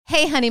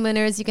Hey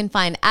honeymooners, you can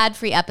find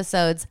ad-free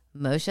episodes,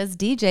 Moshe's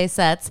DJ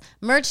sets,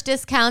 merch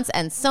discounts,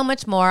 and so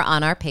much more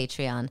on our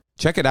Patreon.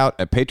 Check it out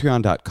at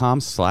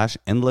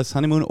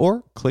patreon.com/endlesshoneymoon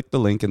or click the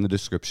link in the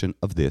description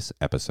of this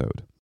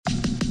episode.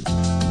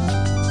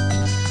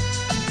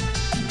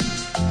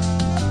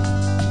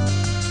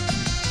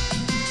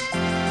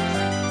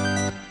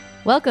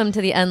 Welcome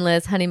to the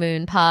Endless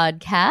Honeymoon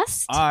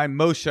Podcast. I'm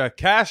Moshe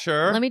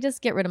Kasher. Let me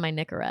just get rid of my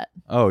Nicorette.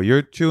 Oh,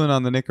 you're chewing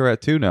on the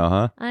Nicorette too now,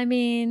 huh? I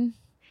mean,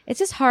 it's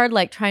just hard,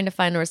 like, trying to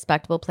find a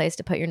respectable place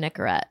to put your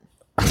Nicorette.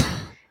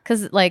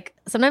 Because, like,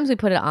 sometimes we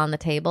put it on the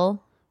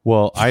table.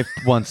 Well, I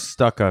once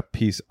stuck a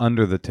piece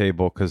under the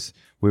table because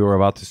we were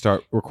about to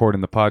start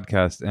recording the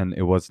podcast, and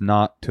it was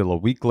not till a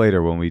week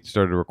later when we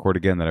started to record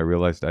again that I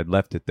realized I'd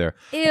left it there.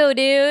 Ew,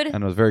 dude.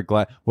 And I was very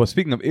glad. Well,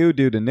 speaking of ew,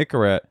 dude, and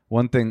Nicorette,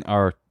 one thing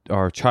our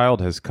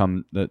child has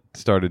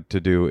started to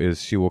do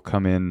is she will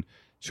come in,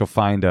 she'll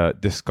find a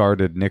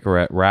discarded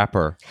Nicorette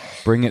wrapper,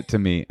 bring it to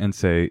me, and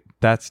say,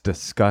 "That's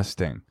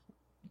disgusting."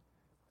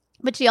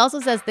 But she also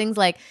says things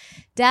like,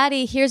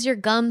 "Daddy, here's your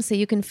gum so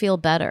you can feel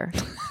better."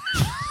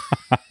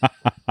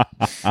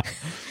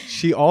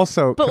 She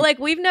also... But, like,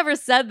 we've never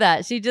said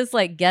that. She just,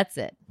 like, gets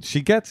it. She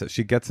gets it.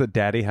 She gets that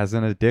Daddy has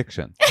an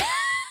addiction.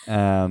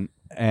 And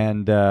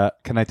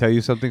can I tell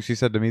you something she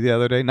said to me the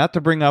other day? Not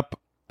to bring up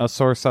a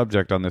sore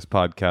subject on this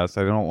podcast.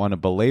 I don't want to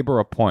belabor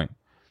a point.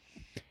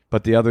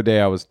 But the other day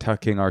I was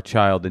tucking our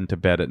child into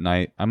bed at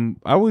night.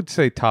 I would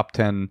say top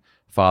 10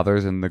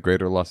 fathers in the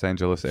greater Los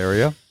Angeles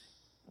area.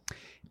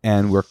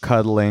 And we're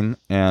cuddling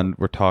and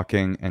we're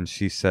talking. And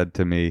she said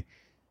to me,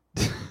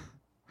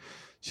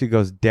 she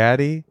goes,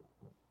 "Daddy,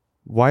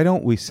 why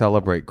don't we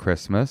celebrate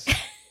Christmas?"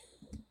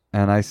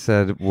 And I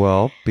said,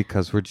 "Well,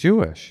 because we're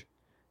Jewish."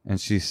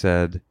 And she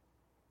said,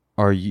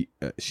 "Are you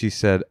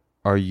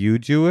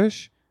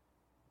Jewish?"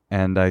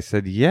 And I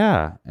said,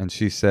 "Yeah." And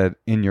she said,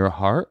 "In your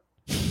heart?"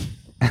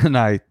 And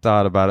I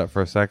thought about it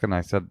for a second. I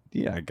said,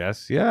 "Yeah, I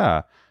guess,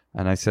 yeah."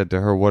 And I said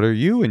to her, "What are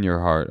you in your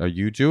heart? Are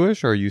you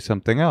Jewish or are you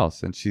something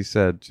else?" And she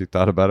said, she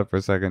thought about it for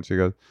a second. She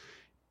goes,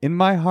 "In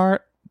my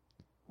heart,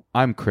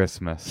 I'm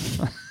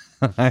Christmas."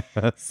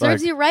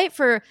 Serves you right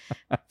for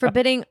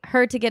forbidding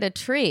her to get a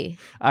tree.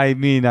 I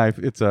mean,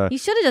 you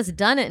should have just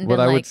done it and what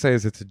been I would say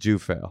is it's a Jew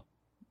fail.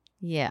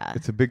 Yeah.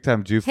 It's a big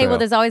time Jew fail. Hey, well,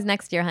 there's always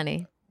next year,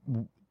 honey.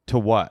 To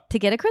what? To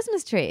get a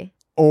Christmas tree.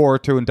 Or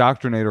to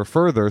indoctrinate her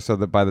further so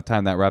that by the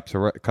time that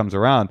comes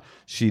around,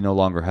 she no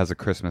longer has a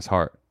Christmas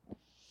heart.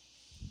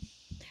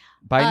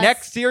 By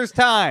next year's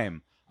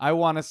time, I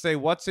want to say,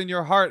 "What's in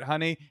your heart,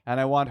 honey?" And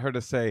I want her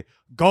to say,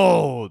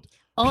 "Gold.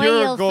 Pure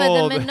Oil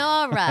gold." for the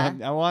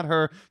menorah. I want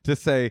her to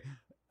say,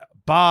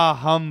 "Bah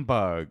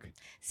humbug."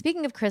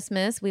 Speaking of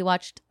Christmas, we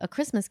watched A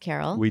Christmas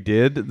Carol. We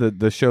did.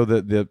 The show,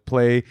 the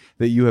play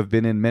that you have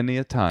been in many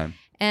a time.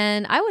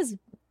 And I was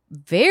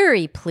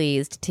very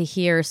pleased to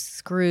hear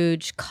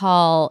Scrooge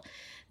call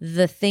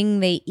the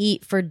thing they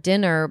eat for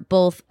dinner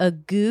both a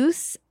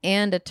goose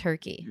and a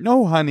turkey.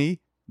 No, honey.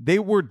 They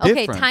were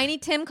different. Okay, Tiny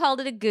Tim called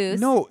it a goose.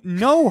 No,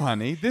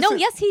 honey.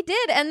 Yes, he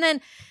did. And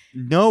then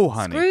no,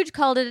 honey. Scrooge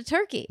called it a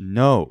turkey.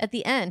 No. At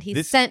the end,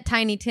 he sent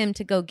Tiny Tim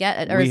to go get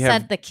it, or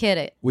sent the kid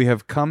it. We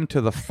have come to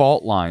the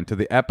fault line, to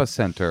the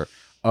epicenter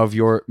of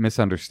your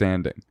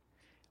misunderstanding.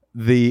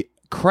 The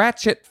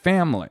Cratchit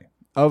family,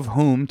 of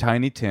whom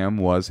Tiny Tim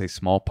was a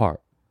small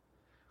part,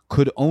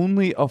 could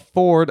only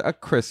afford a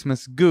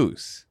Christmas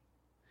goose.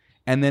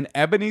 And then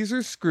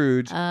Ebenezer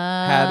Scrooge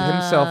had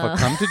himself a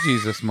come to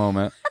Jesus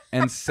moment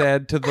and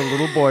said to the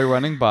little boy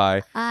running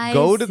by,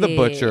 "Go to the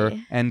butcher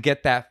and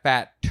get that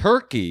fat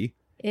turkey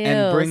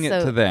and bring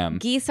it to them."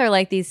 Geese are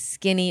like these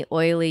skinny,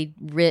 oily,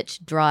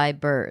 rich, dry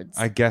birds.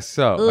 I guess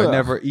so. Ugh. I've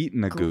never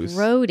eaten a goose.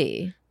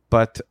 Grody.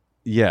 But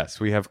yes,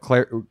 we have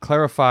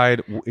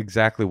clarified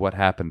exactly what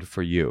happened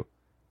for you.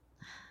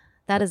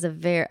 That is a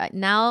very...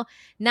 Now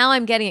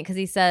I'm getting it because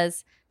he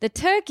says, "The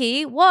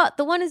turkey? What?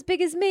 The one as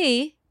big as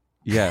me?"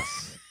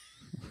 Yes.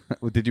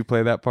 Did you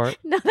play that part?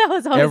 No, that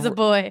was always a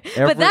boy.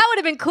 But that would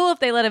have been cool if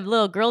they let a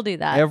little girl do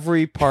that.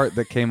 Every part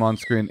that came on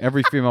screen,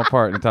 every female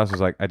part, Natasha was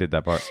like, "I did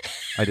that part.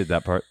 I did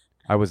that part.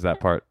 I was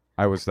that part.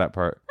 I was that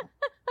part."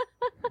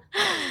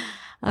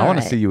 I want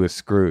to see you as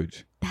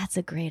Scrooge. That's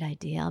a great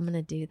idea. I'm going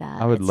to do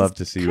that. I would love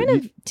to see you.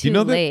 Kind of too you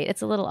know late.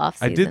 It's a little off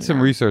season. I did some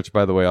research,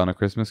 by the way, on A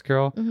Christmas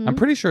Carol. Mm-hmm. I'm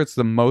pretty sure it's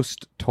the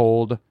most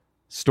told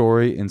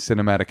story in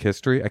cinematic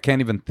history. I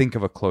can't even think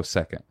of a close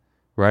second,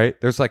 right?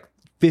 There's like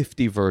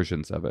 50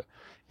 versions of it.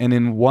 And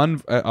in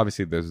one,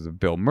 obviously, there's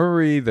Bill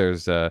Murray.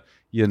 There's, Bill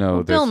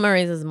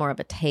Murray's is more of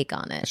a take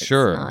on it.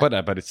 Sure,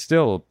 but it's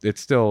still.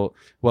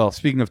 Well,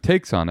 speaking of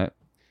takes on it,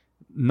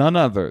 none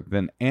other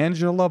than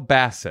Angela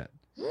Bassett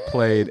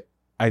played,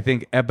 I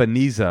think,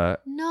 Ebenezer.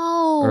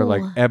 No. Or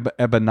like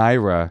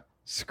Ebenira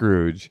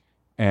Scrooge,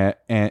 in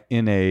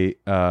a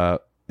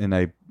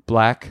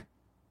black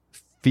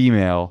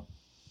female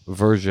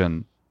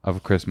version of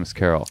A Christmas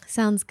Carol.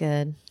 Sounds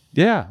good.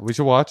 Yeah, we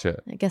should watch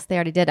it. I guess they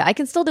already did it. I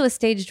can still do a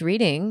staged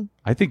reading.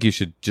 I think you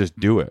should just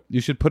do it.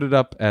 You should put it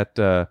up at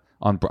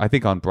on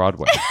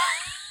Broadway.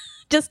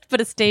 just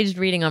put a staged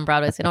reading on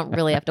Broadway, so I don't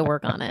really have to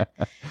work on it.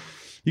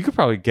 You could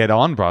probably get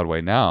on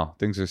Broadway now.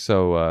 Things are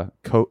so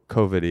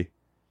COVID-y.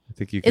 I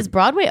think you could... Is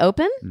Broadway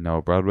open?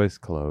 No, Broadway's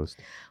closed.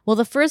 Well,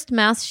 the first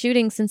mass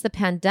shooting since the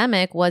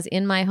pandemic was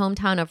in my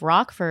hometown of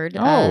Rockford.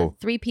 Oh.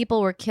 3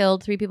 people were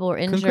killed. 3 people were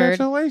injured.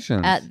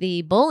 Congratulations. At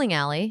the bowling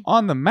alley.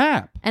 On the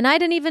map. And I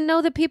didn't even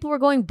know that people were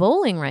going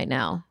bowling right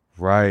now.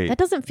 Right. That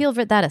doesn't feel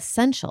that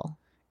essential.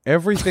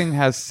 Everything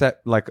has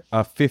set like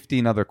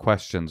 15 other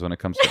questions when it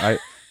comes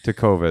to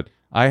COVID.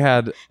 I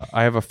have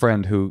a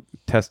friend who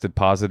tested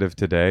positive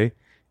today,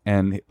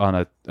 and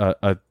on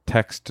a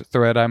text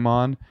thread I'm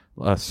on,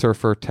 a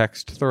surfer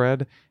text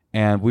thread,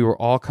 and we were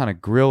all kind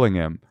of grilling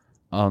him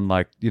on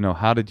like,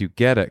 how did you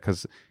get it?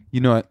 Because,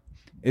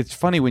 it's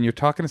funny when you're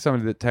talking to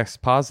somebody that tests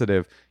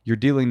positive, you're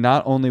dealing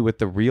not only with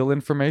the real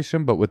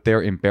information, but with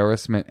their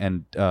embarrassment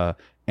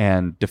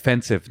and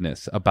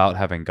defensiveness about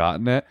having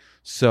gotten it.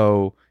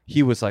 So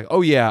he was like,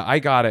 oh yeah, I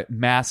got it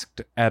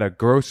masked at a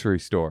grocery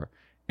store.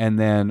 And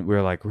then we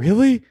were like,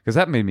 really? Because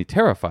that made me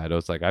terrified. I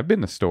was like, I've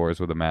been to stores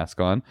with a mask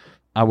on.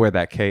 I wear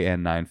that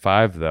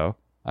KN95 though.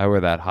 I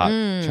wear that hot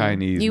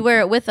Chinese. You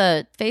wear it with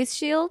a face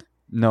shield?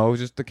 No,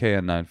 just the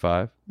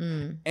KN95.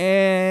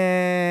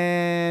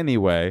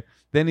 Anyway,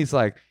 then he's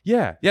like,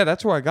 yeah,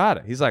 that's where I got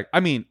it. He's like,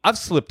 I mean, I've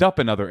slipped up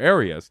in other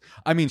areas.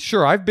 I mean,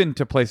 sure, I've been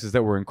to places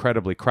that were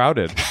incredibly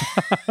crowded.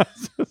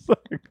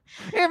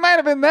 It might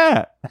have been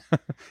that. It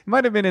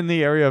might have been in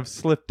the area of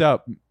slipped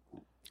up.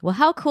 Well,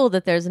 how cool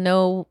that there's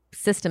no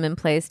system in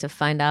place to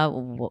find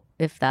out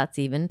if that's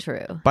even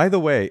true. By the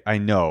way, I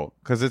know,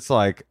 because it's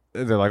like,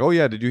 they're like, oh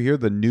yeah, did you hear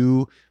the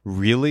new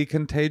really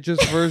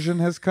contagious version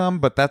has come?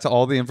 But that's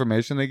all the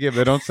information they give.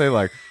 They don't say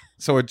like,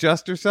 so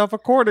adjust yourself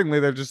accordingly.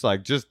 They're just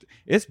like,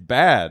 it's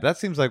bad. That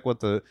seems like what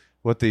the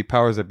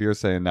powers that be are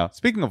saying now.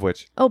 Speaking of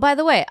which. Oh, by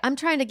the way, I'm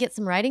trying to get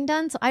some writing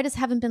done, so I just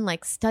haven't been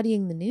like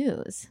studying the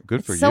news.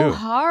 Good for you. It's so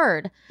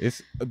hard.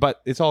 But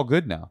it's all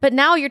good now. But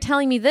now you're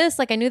telling me this,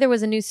 like I knew there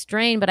was a new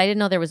strain, but I didn't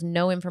know there was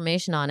no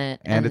information on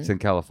it. And it's in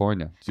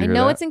California. I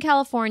know it's in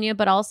California,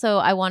 but also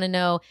I want to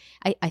know,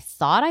 I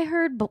thought I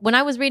heard, but when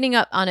I was reading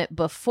up on it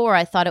before,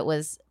 I thought it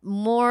was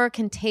more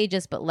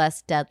contagious but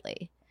less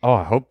deadly. Oh,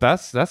 I hope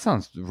that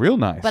sounds real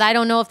nice. But I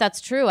don't know if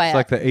that's true. It's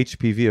like the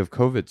HPV of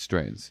COVID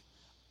strains.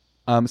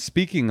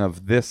 Speaking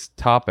of this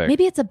topic,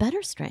 maybe it's a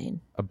better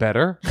strain. A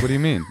better? What do you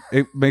mean?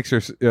 It makes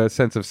your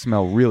sense of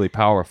smell really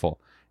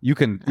powerful. You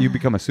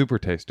become a super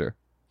taster.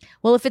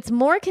 Well, if it's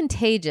more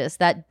contagious,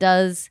 that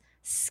does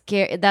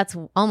scare. That's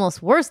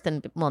almost worse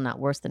than, well, not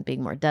worse than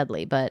being more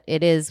deadly, but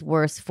it is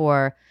worse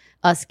for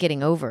us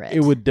getting over it.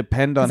 It would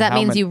depend on that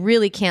means you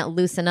really can't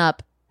loosen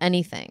up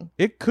anything.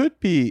 It could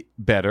be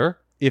better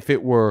if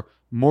it were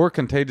more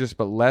contagious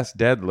but less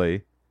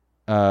deadly.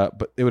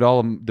 But it would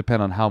all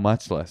depend on how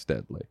much less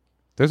deadly.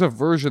 There's a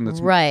version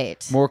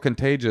that's more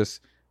contagious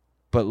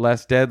but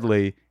less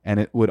deadly, and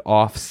it would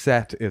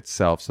offset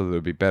itself so that it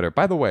would be better.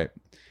 By the way,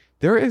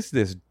 there is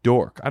this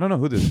dork. I don't know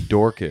who this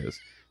dork is.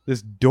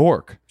 This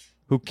dork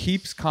who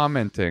keeps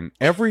commenting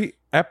every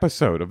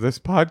episode of this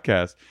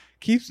podcast,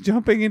 keeps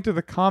jumping into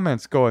the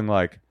comments going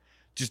like,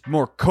 just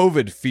more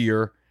COVID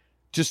fear.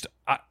 Just,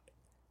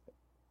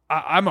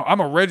 I'm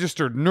a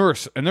registered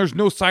nurse, and there's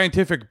no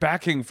scientific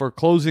backing for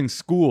closing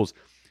schools.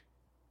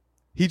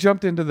 He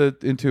jumped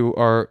into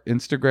our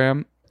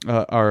Instagram,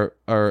 our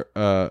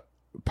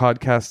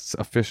podcast's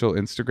official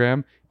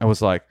Instagram, and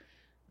was like,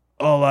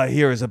 all I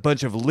hear is a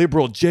bunch of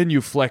liberal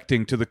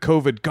genuflecting to the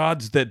COVID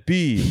gods that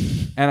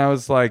be. And I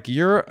was like,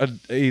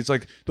 he's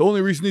like, the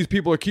only reason these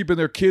people are keeping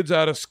their kids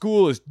out of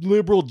school is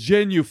liberal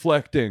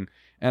genuflecting.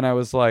 And I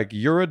was like,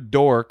 you're a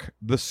dork.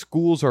 The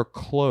schools are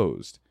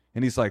closed.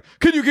 And he's like,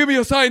 can you give me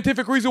a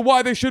scientific reason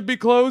why they should be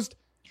closed?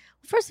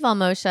 First of all,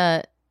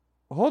 Moshe,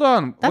 hold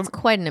on. That's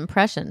quite an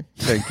impression.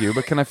 Thank you.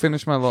 But can I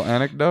finish my little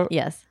anecdote?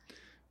 Yes.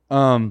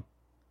 And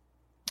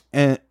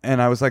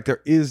I was like,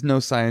 there is no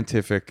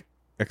scientific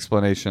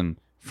explanation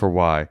for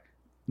why.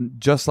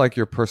 Just like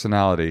your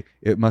personality,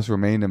 it must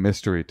remain a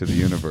mystery to the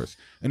universe.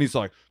 And he's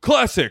like,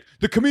 classic.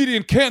 The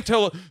comedian can't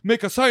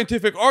make a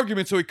scientific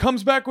argument, so he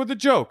comes back with a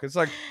joke. It's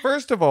like,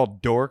 first of all,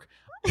 dork,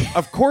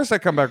 of course I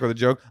come back with a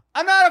joke.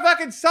 I'm not a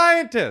fucking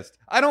scientist.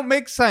 I don't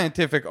make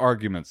scientific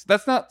arguments.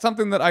 That's not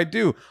something that I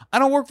do. I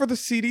don't work for the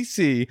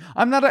CDC.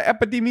 I'm not an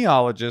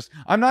epidemiologist.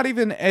 I'm not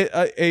even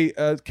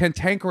a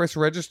cantankerous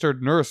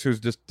registered nurse who's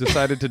just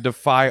decided to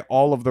defy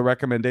all of the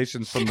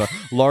recommendations from the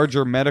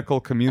larger medical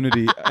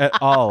community at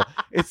all.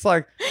 It's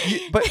like,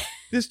 but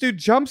this dude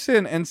jumps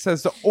in and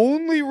says the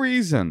only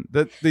reason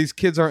that these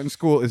kids aren't in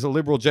school is a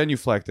liberal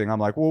genuflecting. I'm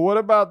like, well, what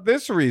about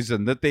this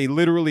reason that they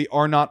literally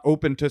are not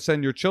open to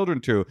send your children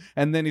to?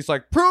 And then he's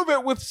like, prove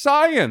it with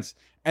science.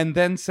 And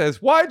then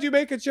says, why'd you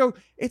make a joke?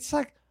 It's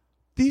like,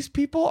 these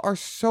people are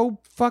so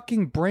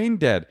fucking brain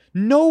dead.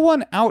 No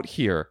one out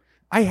here.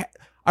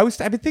 I've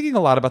been thinking a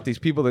lot about these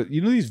people that,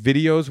 these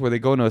videos where they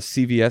go into a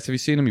CVS. Have you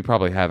seen them? You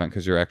probably haven't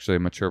because you're actually a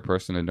mature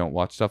person and don't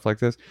watch stuff like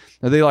this.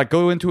 Now, they like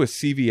go into a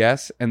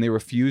CVS and they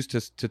refuse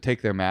to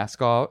take their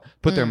mask off,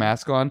 put their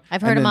mask on.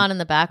 I've heard them on in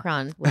the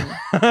background when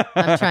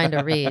I'm trying to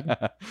read.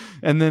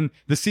 And then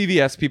the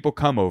CVS people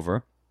come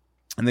over.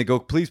 And they go,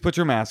 please put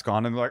your mask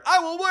on. And they're like, I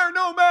will wear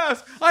no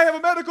mask. I have a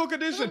medical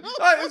condition.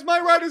 It's my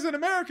right as an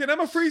American.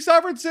 I'm a free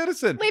sovereign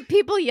citizen. Wait,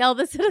 people yell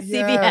this at a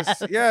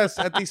CVS. Yes,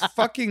 at these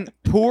fucking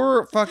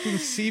poor fucking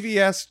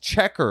CVS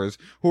checkers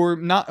who are.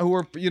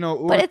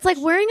 But it's like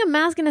wearing a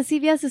mask in a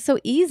CVS is so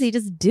easy.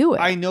 Just do it.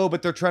 I know,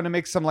 but they're trying to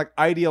make some like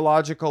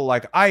ideological,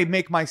 like I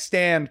make my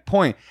stand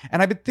point.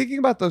 And I've been thinking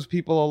about those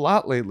people a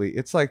lot lately.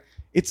 It's like,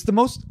 it's the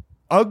most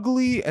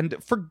ugly,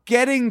 and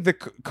forgetting the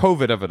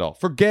COVID of it all,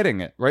 forgetting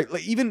it, right?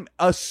 Like even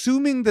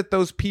assuming that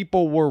those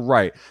people were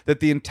right, that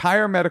the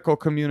entire medical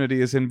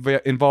community is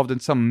involved in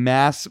some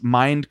mass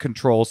mind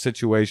control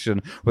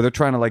situation where they're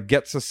trying to like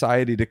get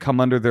society to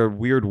come under their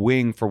weird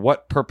wing for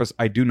what purpose,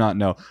 I do not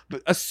know.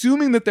 But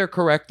assuming that they're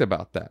correct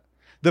about that,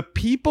 those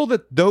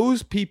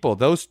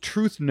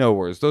truth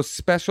knowers, those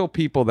special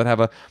people that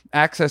have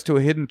access to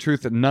a hidden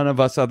truth that none of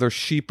us other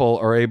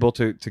sheeple are able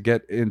to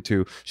get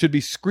into, should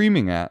be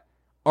screaming at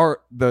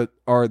are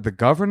the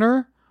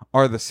governor,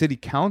 are the city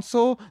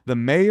council, the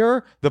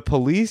mayor, the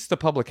police, the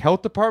public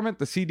health department,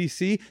 the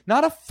CDC,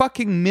 not a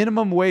fucking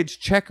minimum wage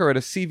checker at a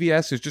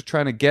CVS who's just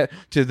trying to get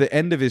to the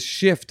end of his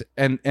shift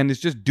and is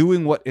just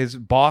doing what his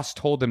boss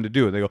told him to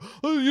do. And they go,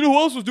 oh, you know who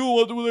else was doing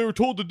what they were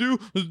told to do?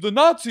 The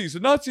Nazis,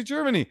 the Nazi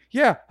Germany.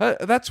 Yeah,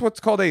 that's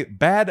what's called a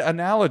bad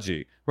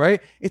analogy,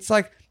 right? It's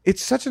like,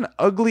 it's such an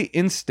ugly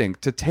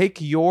instinct to take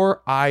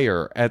your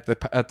ire at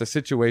the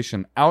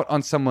situation out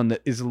on someone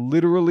that is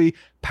literally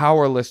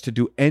powerless to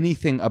do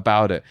anything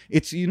about it.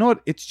 It's, you know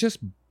what? It's just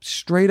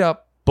straight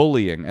up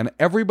bullying. And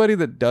everybody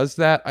that does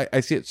that, I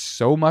see it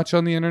so much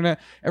on the internet.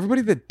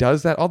 Everybody that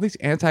does that, all these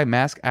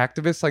anti-mask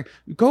activists, like,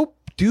 go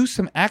do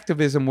some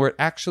activism where it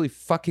actually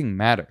fucking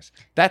matters.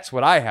 That's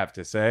what I have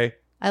to say.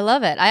 I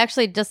love it.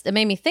 It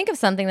made me think of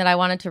something that I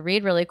wanted to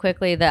read really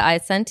quickly that I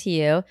sent to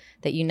you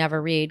that you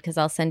never read, because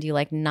I'll send you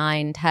like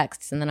 9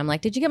 texts and then I'm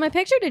like, did you get my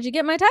picture? Did you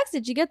get my text?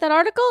 Did you get that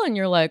article? And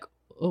you're like,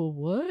 oh,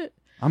 what?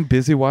 I'm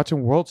busy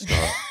watching World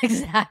Star.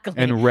 Exactly.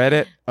 And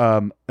Reddit,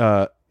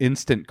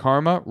 instant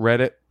karma,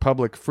 Reddit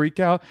public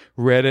freakout,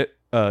 Reddit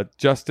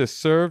justice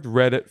served,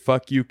 Reddit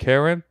fuck you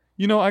Karen.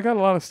 I got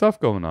a lot of stuff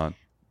going on.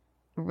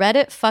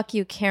 Reddit fuck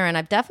you Karen.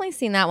 I've definitely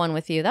seen that one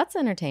with you. That's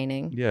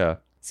entertaining. Yeah.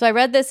 So I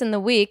read this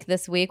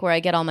this week where I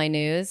get all my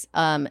news.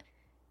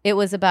 It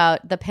was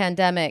about the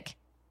pandemic,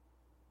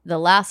 the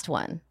last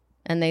one.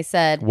 And they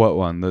said... What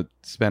one? The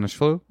Spanish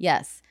flu?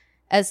 Yes.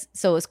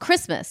 So it was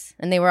Christmas.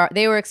 And they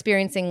were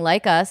experiencing,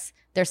 like us,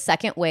 their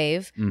second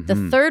wave. Mm-hmm.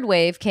 The third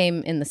wave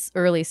came in the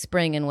early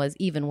spring and was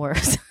even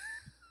worse.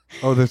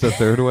 Oh, there's a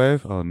third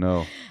wave? Oh,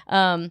 no.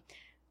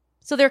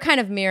 So they're kind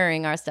of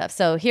mirroring our stuff.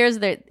 So here's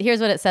what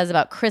it says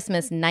about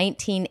Christmas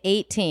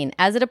 1918.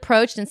 As it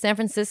approached in San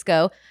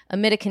Francisco,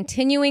 amid a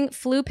continuing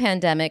flu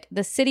pandemic,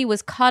 the city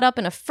was caught up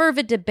in a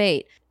fervid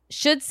debate.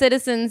 Should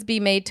citizens be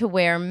made to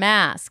wear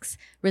masks?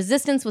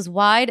 Resistance was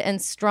wide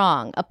and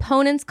strong.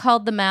 Opponents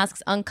called the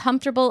masks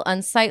uncomfortable,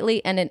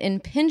 unsightly, and an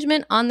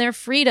impingement on their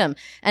freedom.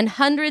 And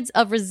hundreds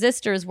of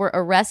resistors were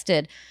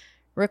arrested,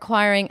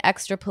 requiring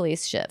extra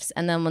police shifts.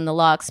 And then when the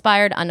law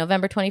expired on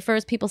November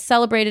 21st, people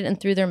celebrated and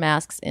threw their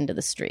masks into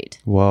the street.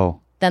 Whoa.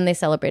 Then they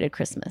celebrated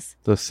Christmas.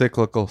 The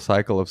cyclical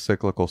cycle of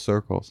cyclical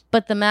circles.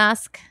 But the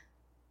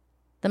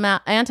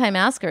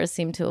anti-maskers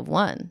seem to have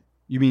won.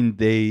 You mean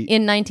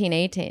in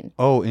 1918.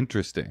 Oh,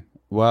 interesting.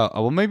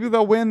 Well, maybe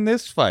they'll win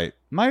this fight.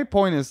 My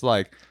point is,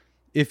 like,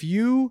 if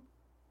you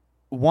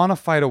want to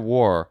fight a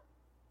war,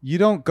 you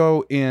don't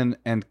go in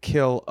and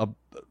kill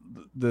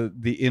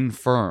the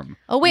infirm.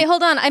 Oh, wait,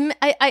 hold on.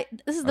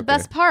 This is the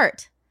best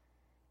part.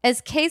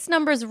 As case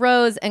numbers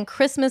rose and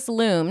Christmas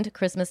loomed,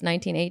 Christmas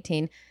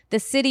 1918, the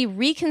city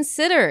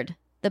reconsidered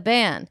the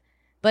ban.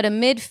 But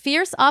amid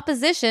fierce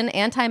opposition,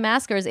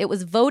 anti-maskers, it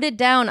was voted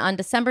down on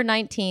December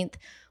 19th.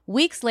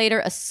 Weeks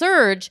later, a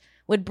surge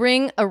would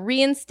bring a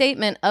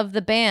reinstatement of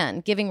the ban,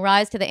 giving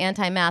rise to the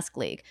Anti-Mask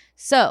League.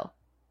 So,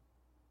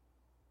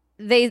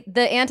 the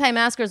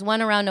anti-maskers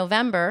won around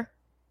November,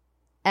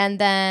 and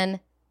then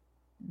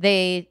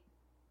they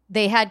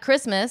had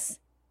Christmas,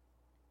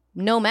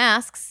 no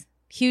masks,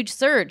 huge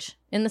surge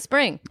in the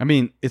spring. I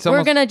mean,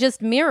 we're going to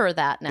just mirror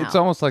that now. It's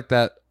almost like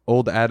that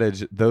old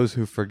adage, those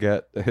who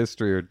forget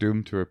history are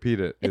doomed to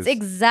repeat it. It's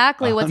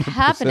exactly what's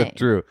happening.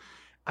 True.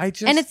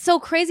 And it's so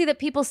crazy that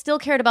people still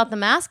cared about the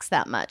masks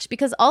that much,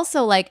 because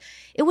also, like,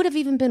 it would have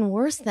even been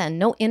worse then.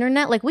 No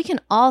internet. Like, we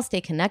can all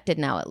stay connected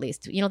now, at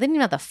least. They didn't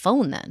even have the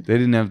phone then. They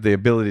didn't have the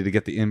ability to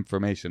get the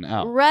information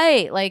out.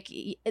 Right. Like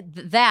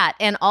that.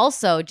 And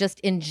also just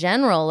in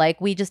general, like,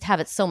 we just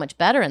have it so much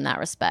better in that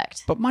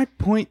respect. But my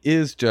point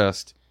is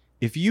just,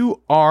 if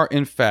you are,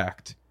 in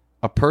fact,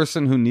 a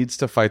person who needs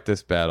to fight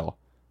this battle,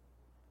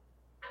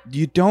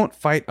 you don't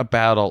fight a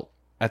battle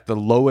at the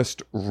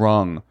lowest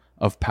rung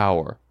of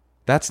power.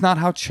 That's not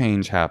how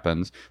change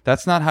happens.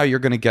 That's not how you're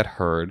going to get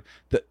heard.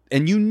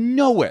 And you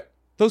know it.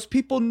 Those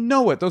people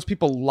know it. Those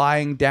people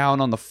lying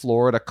down on the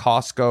floor at a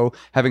Costco,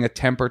 having a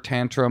temper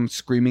tantrum,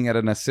 screaming at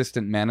an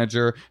assistant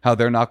manager how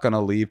they're not going to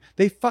leave.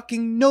 They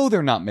fucking know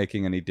they're not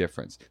making any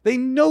difference. They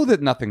know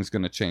that nothing's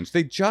going to change.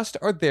 They just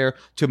are there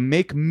to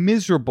make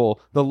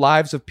miserable the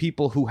lives of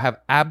people who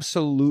have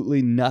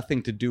absolutely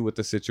nothing to do with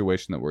the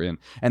situation that we're in.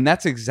 And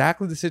that's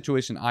exactly the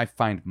situation I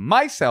find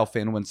myself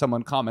in when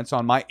someone comments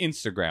on my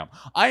Instagram.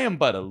 I am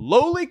but a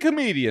lowly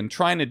comedian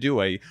trying to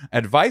do a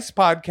advice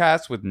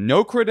podcast with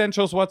no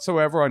credentials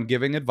whatsoever on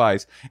giving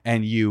advice,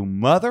 and you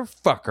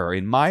motherfucker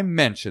in my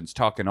mentions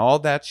talking all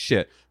that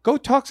shit. Go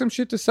talk some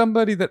shit to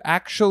somebody that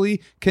actually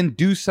can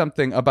do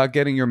something about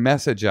getting your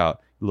message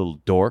out, you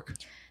little dork.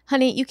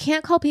 Honey, you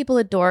can't call people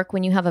a dork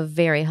when you have a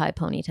very high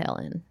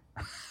ponytail in.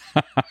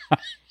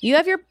 You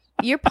have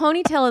your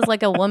ponytail is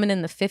like a woman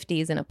in the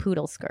 50s in a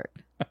poodle skirt.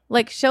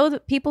 Like, show the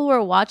people who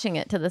are watching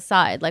it to the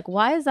side. Like,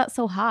 why is that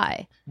so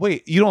high?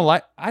 Wait, you don't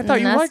like? I thought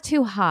you liked. That's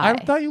too high.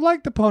 I thought you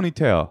liked the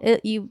ponytail.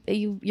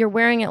 You're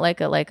wearing it like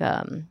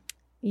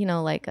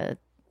a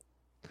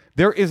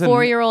there is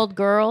 4-year-old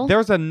girl.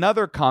 There's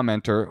another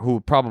commenter who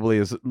probably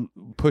is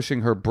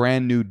pushing her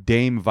brand new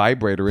Dame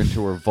vibrator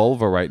into her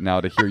vulva right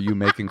now to hear you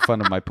making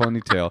fun of my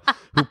ponytail.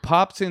 Who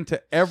pops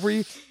into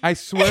I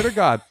swear to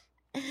God.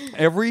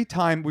 Every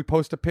time we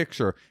post a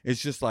picture,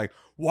 it's just like,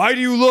 why do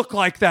you look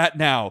like that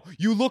now?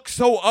 You look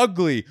so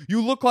ugly.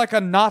 You look like a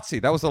Nazi.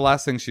 That was the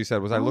last thing she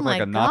said was I look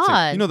like a Nazi.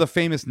 God. You know the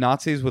famous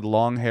Nazis with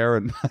long hair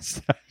and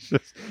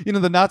mustaches? You know,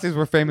 the Nazis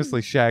were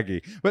famously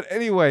shaggy. But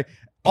anyway,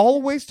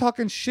 always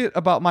talking shit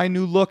about my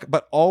new look,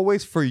 but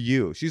always for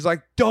you. She's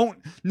like,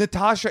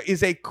 Natasha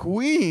is a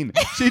queen.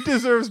 She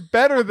deserves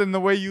better than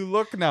the way you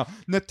look now.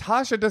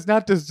 Natasha does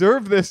not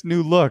deserve this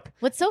new look.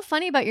 What's so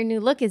funny about your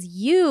new look is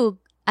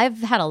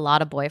I've had a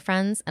lot of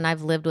boyfriends and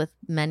I've lived with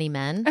many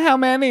men. How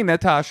many,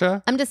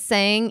 Natasha? I'm just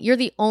saying, you're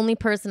the only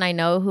person I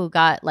know who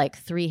got like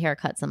 3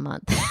 haircuts a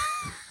month.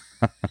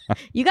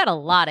 You got a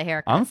lot of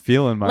haircuts. I'm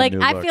feeling my new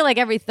look. I feel like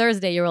every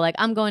Thursday you were like,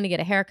 I'm going to get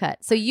a haircut.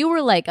 So you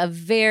were like a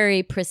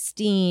very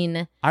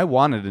pristine. I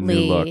wanted a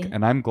new look,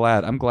 and I'm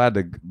glad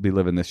to be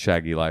living this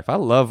shaggy life. I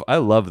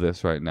love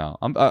this right now.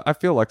 I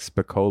feel like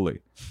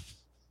Spicoli.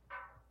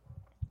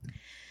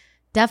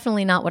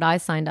 Definitely not what I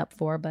signed up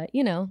for, but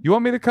you know. You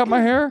want me to cut my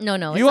hair? No.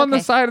 You on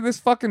the side of this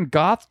fucking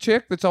goth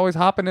chick that's always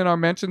hopping in our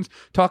mentions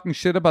talking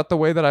shit about the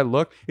way that I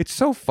look? It's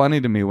so funny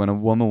to me when a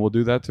woman will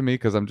do that to me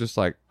because I'm just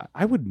like,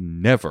 I would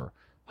never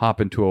hop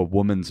into a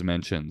woman's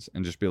mentions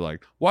and just be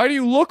like, why do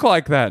you look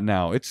like that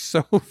now? It's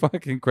so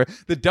fucking crazy.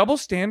 The double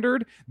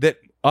standard that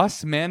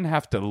us men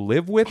have to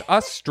live with,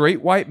 us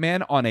straight white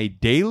men on a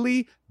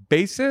daily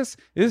basis,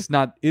 it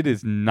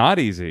is not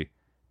easy.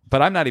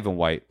 But I'm not even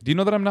white. Do you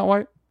know that I'm not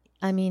white?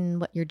 I mean,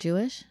 what, you're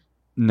Jewish?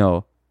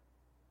 No.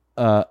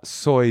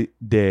 Soy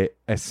de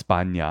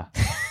España.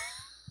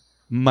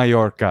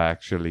 Mallorca,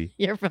 actually.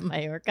 You're from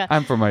Mallorca.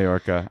 I'm from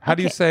Mallorca. How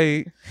do you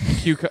say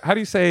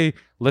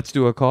let's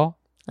do a call?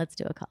 Let's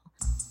do a call.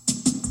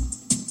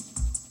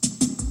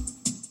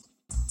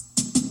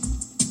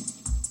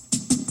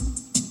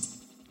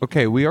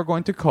 Okay, we are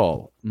going to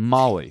call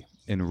Molly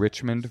in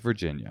Richmond,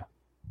 Virginia.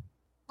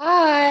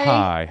 Hi.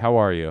 Hi, how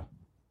are you?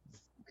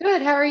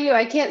 Good, how are you?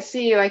 I can't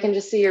see you. I can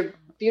just see your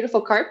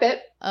beautiful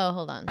carpet. Oh,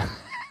 hold on.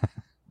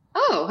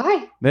 Oh,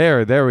 hi.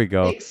 There we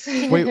go. Thanks.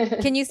 Wait.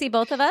 Can you see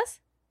both of us?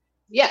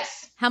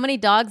 Yes. How many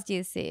dogs do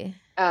you see?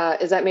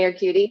 Is that Mayor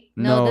Cutie?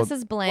 No, this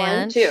is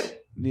Blanche. 1, 2.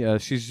 Yeah,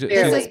 she's just...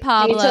 Barely. This is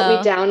Pablo. Can you tilt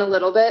me down a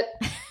little bit?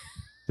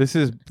 This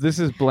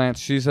is Blanche.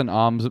 She's an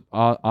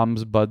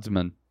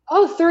ombudsman.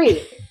 Oh,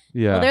 3.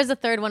 Yeah. Well, there's a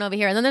third one over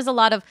here. And then there's a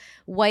lot of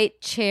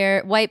white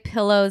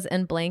pillows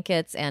and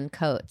blankets and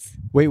coats.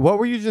 Wait, what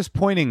were you just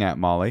pointing at,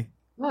 Molly?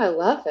 Oh, I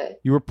love it.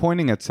 You were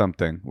pointing at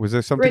something. Was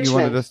there something you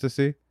wanted us to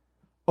see?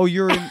 Oh,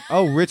 you're in...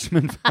 Oh,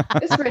 Richmond.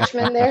 Is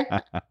Richmond there?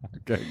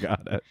 Okay,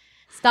 got it.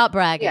 Stop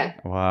bragging. Yeah.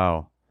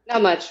 Wow.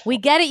 Not much. We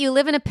get it. You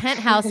live in a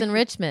penthouse in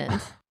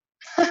Richmond.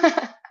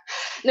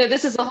 No,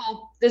 this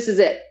is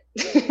it.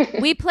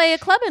 We play a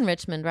club in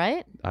Richmond,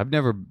 right? I've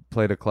never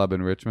played a club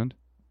in Richmond.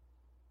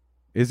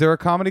 Is there a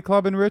comedy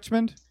club in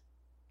Richmond?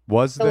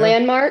 Was the there?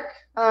 Landmark?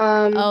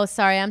 Oh,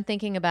 sorry. I'm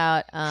thinking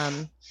about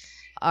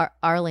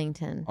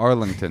Arlington.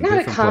 Arlington. Not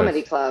a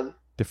comedy place. club.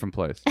 Different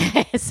place.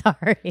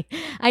 Sorry.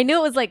 I knew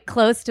it was like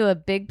close to a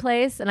big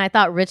place, and I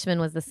thought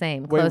Richmond was the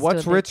same. Wait,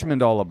 what's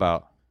Richmond all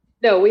about?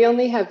 No, we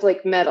only have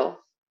like metal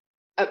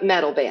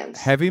bands.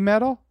 Heavy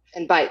metal?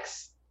 And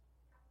bikes.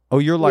 Oh,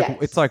 you're like, yes.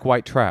 It's like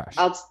white trash.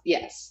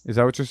 Yes. Is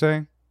that what you're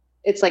saying?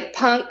 It's like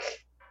punk.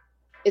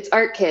 It's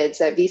art kids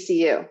at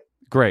VCU.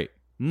 Great.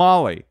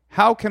 Molly,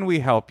 how can we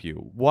help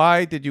you?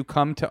 Why did you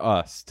come to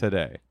us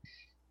today?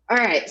 All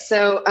right.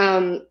 So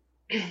I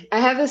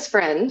have this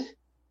friend,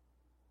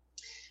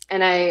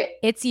 and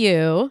It's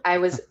you. I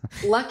was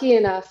lucky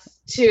enough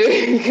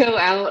to go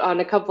out on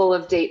a couple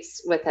of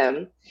dates with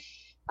him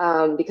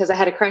because I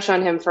had a crush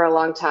on him for a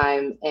long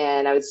time,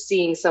 and I was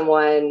seeing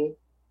someone,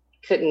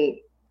 couldn't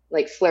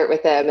like flirt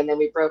with them, and then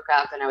we broke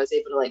up, and I was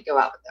able to like go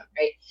out with them,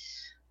 right?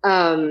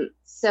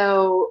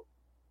 So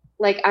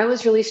like I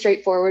was really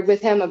straightforward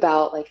with him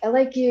about like I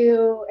like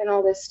you and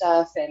all this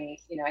stuff, and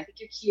I think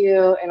you're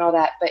cute and all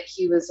that. But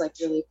he was like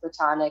really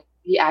platonic.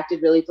 He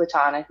acted really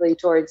platonically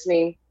towards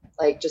me,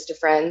 like just a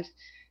friend,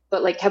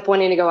 but like kept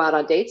wanting to go out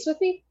on dates with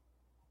me.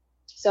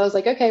 So I was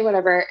like, okay,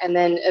 whatever. And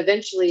then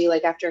eventually,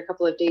 like after a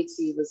couple of dates,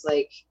 he was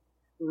like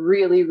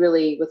really,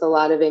 really with a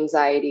lot of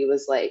anxiety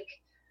was like,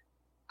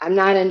 I'm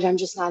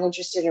just not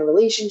interested in a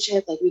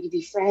relationship. Like we could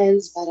be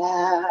friends, but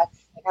like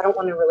I don't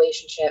want a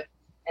relationship.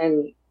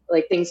 And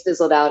like things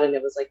fizzled out and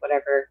it was like,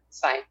 whatever, it's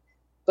fine.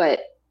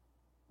 But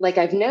like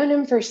I've known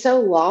him for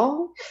so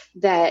long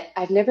that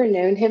I've never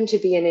known him to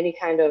be in any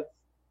kind of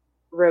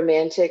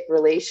romantic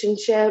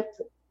relationship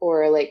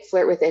or like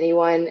flirt with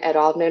anyone at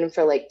all. I've known him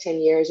for like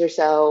 10 years or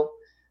so.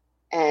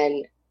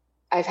 And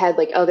I've had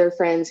like other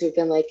friends who've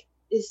been like,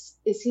 is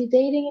he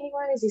dating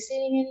anyone? Is he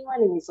seeing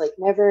anyone? And he's like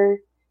never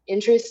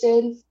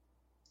interested.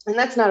 And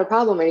that's not a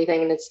problem or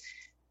anything. And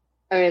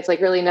it's like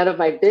really none of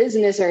my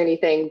business or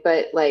anything,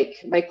 but like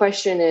my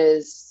question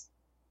is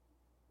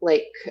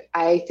like,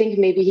 I think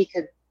maybe he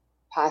could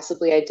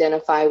possibly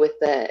identify with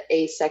the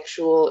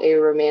asexual,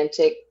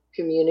 aromantic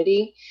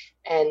community.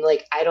 And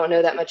like, I don't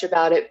know that much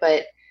about it,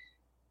 but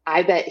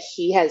I bet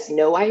he has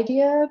no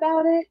idea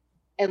about it.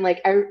 And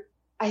like,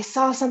 I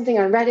saw something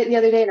on Reddit the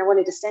other day and I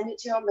wanted to send it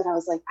to him, but I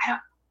was like,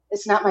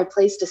 it's not my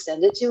place to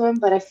send it to him,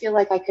 but I feel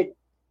like I could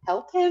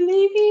help him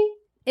maybe.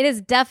 It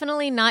is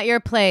definitely not your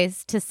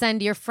place to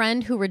send your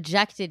friend who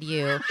rejected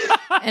you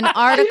an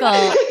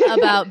article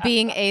about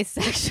being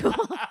asexual.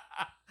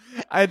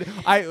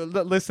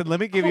 Listen, let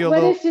me give you a what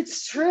little. What if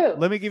it's true?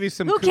 Let me give you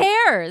some. Who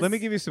cares? Let me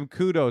give you some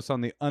kudos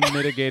on the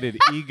unmitigated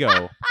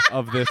ego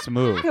of this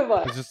move. Come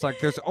on. It's just like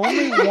there's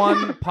only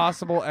one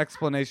possible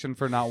explanation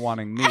for not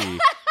wanting me.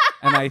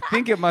 And I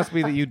think it must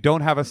be that you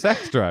don't have a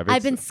sex drive.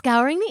 I've been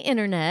scouring the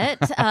internet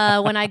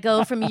when I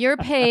go from your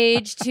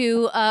page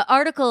to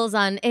articles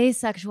on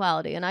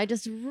asexuality, and I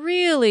just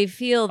really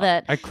feel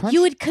that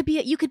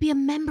you could be a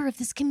member of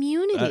this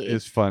community. That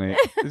is funny.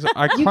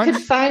 You could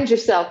find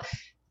yourself.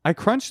 I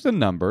crunched the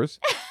numbers.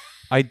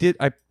 I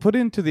put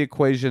into the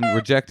equation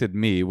rejected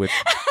me, which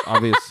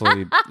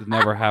obviously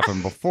never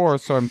happened before.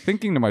 So I'm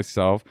thinking to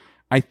myself,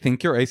 I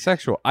think you're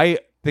asexual. I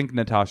think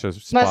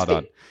Natasha's spot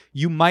on.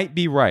 You might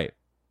be right.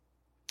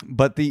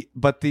 But the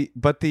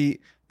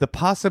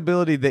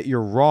possibility that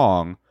you're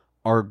wrong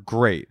are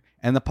great,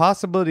 and the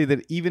possibility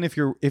that even if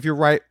you're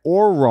right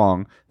or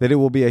wrong, that it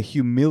will be a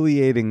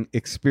humiliating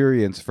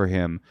experience for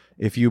him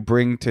if you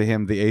bring to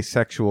him the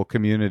asexual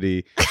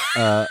community,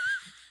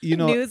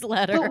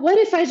 newsletter. But what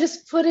if I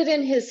just put it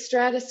in his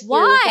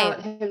stratosphere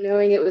without him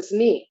knowing it was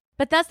me?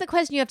 But that's the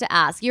question you have to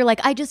ask. You're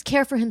like, I just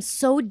care for him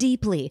so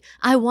deeply.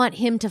 I want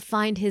him to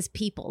find his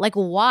people. Like,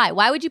 why?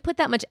 Why would you put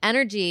that much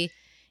energy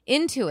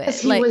into it?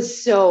 Because he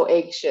was so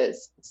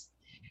anxious.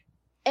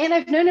 And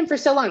I've known him for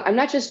so long. I'm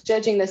not just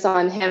judging this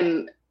on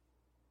him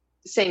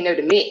saying no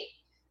to me.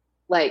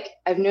 Like,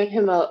 I've known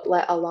him a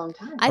long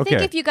time. I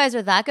think if you guys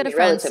are that good of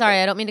friends,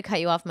 sorry, I don't mean to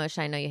cut you off, Moshe.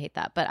 I know you hate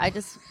that, but I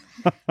just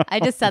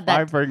said that.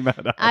 I bring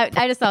that up.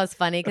 I just thought it was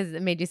funny because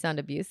it made you sound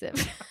abusive.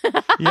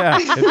 Yeah,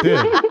 it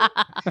did.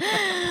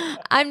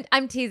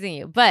 I'm teasing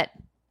you, but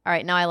all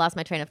right, now I lost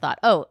my train of thought.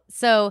 Oh,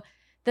 so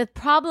the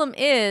problem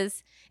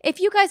is, if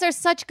you guys are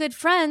such good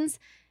friends,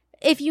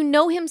 if you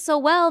know him so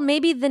well,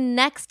 maybe the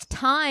next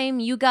time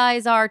you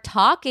guys are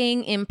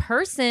talking in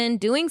person,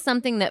 doing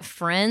something that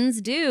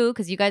friends do,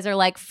 because you guys are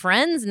like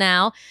friends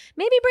now,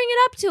 maybe bring it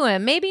up to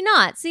him. Maybe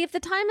not. See if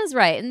the time is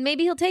right, and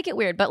maybe he'll take it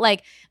weird. But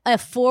like a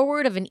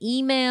forward of an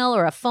email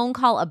or a phone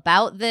call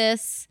about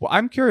this. Well,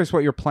 I'm curious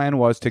what your plan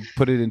was to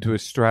put it into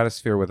his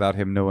stratosphere without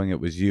him knowing it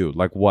was you.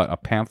 Like what, a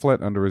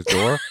pamphlet under his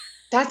door?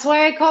 That's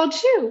why I called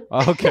you.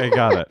 Okay,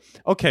 got it.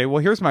 Okay,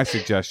 well, here's my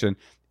suggestion.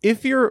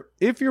 If your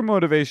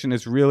motivation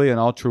is really an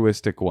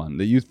altruistic one,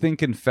 that you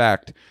think in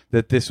fact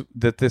that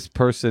this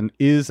person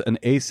is an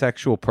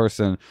asexual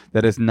person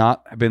that has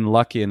not been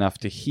lucky enough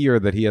to hear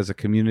that he has a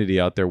community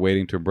out there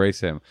waiting to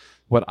embrace him,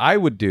 what I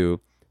would do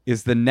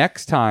is the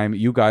next time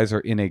you guys are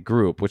in a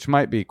group, which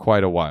might be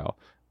quite a while,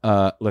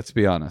 let's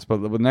be honest, but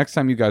the next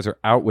time you guys are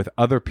out with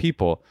other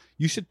people,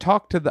 you should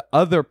talk to the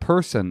other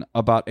person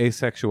about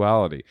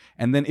asexuality.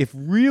 And then if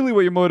really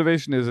what your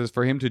motivation is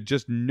for him to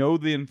just know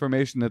the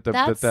information that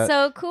that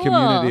so cool.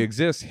 community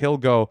exists, he'll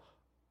go,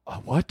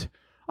 what?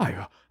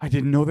 I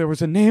didn't know there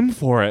was a name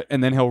for it.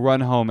 And then he'll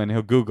run home and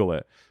he'll Google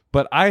it.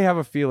 But I have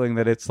a feeling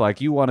that it's like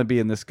you want to be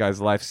in this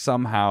guy's life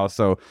somehow.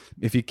 So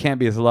if you can't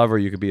be his lover,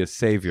 you could be his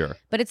savior.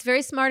 But it's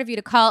very smart of you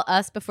to call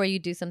us before you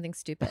do something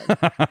stupid.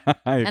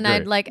 And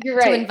I'd like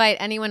to invite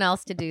anyone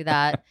else to do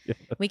that. Yeah.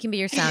 We can be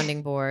your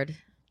sounding board.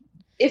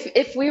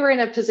 If we were in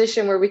a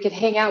position where we could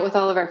hang out with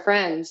all of our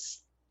friends,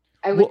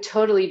 I would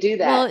totally do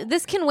that. Well,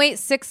 this can wait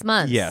 6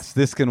 months. Yes,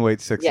 this can wait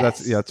 6.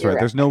 Yes, that's right.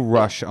 There's no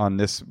rush on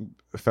this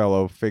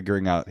fellow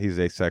figuring out he's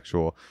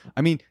asexual.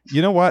 I mean,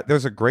 you know what?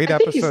 There's a great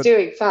episode. I think he's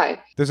doing fine.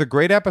 There's a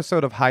great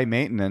episode of High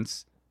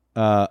Maintenance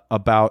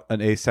about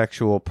an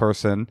asexual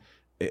person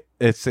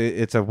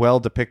it's a well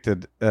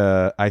depicted.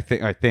 I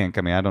think.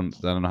 I mean, I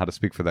don't know how to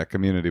speak for that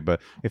community,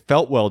 but it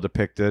felt well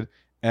depicted.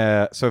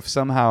 So if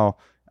somehow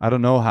I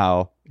don't know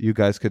how you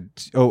guys could.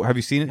 Oh, have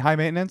you seen it? High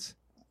Maintenance?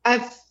 I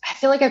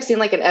feel like I've seen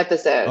like an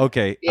episode.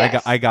 Okay,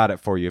 yes. I got it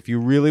for you. If you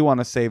really want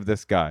to save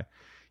this guy,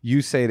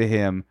 you say to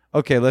him,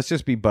 "Okay, let's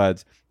just be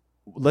buds.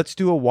 Let's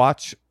do a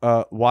watch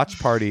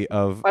party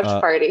of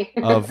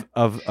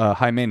of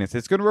High Maintenance.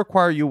 It's going to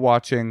require you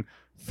watching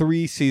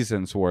 3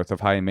 seasons worth of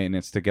High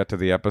Maintenance to get to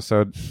the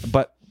episode,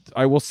 but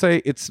I will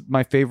say it's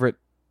my favorite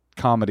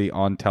comedy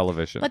on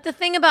television. But the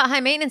thing about High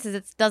Maintenance is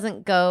it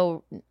doesn't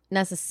go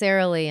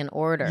necessarily in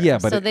order. Yeah,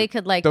 but so they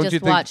could like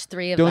just watch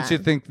 3 of them. Don't you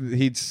think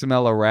he'd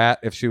smell a rat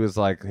if she was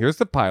like, "Here's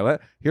the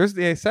pilot, here's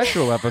the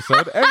asexual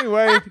episode.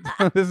 Anyway,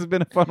 this has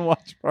been a fun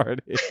watch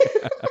party."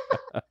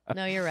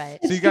 No, you're right.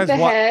 So you guys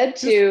ahead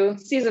to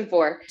season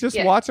 4. Just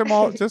watch them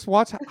all. Just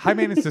watch. High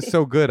Maintenance is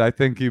so good. I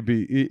think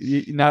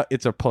now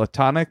it's a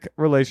platonic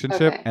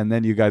relationship, and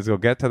then you guys will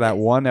get to that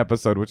one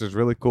episode, which is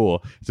really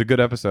cool. It's a good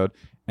episode,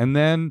 and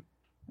then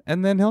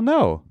he'll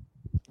know.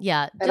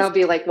 Yeah. And I'll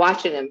be like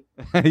watching him.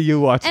 You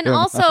watch him. And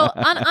also,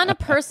 on a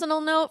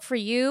personal note for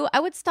you, I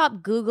would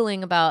stop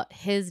Googling about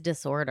his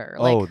disorder.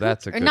 Like,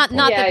 that's a good not point.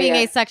 Not that being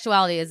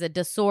asexuality is a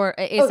disorder.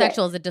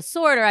 Asexual is a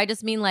disorder. I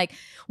just mean like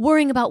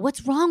worrying about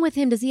what's wrong with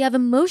him. Does he have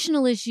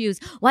emotional issues?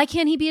 Why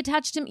can't he be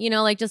attached to,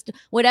 like just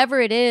whatever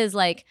it is,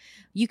 like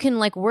you can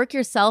like work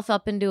yourself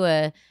up into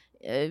a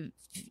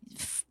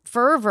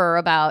fervor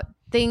about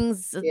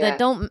things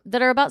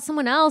that are about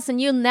someone else,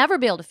 and you'll never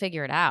be able to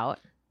figure it out.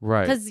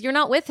 Right. Because you're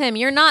not with him.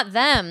 You're not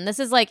them. This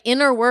is like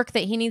inner work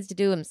that he needs to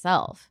do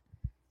himself.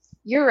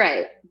 You're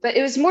right. But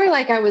it was more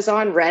like I was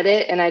on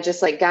Reddit and I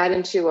just like got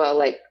into a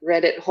like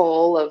Reddit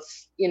hole of,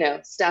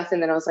 stuff.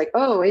 And then I was like,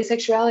 oh,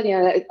 asexuality.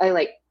 And I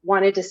like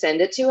wanted to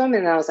send it to him.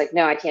 And I was like,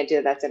 no, I can't do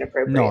it. That's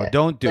inappropriate. No,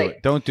 don't do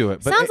it. Don't do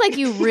it. But sounds like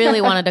you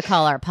really wanted to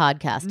call our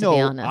podcast, to be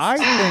honest.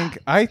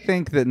 I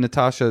think that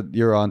Natasha,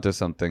 you're onto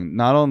something.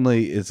 Not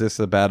only is this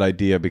a bad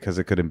idea because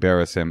it could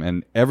embarrass him,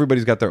 and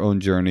everybody's got their own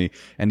journey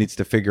and needs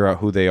to figure out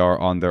who they are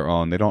on their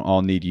own. They don't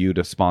all need you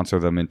to sponsor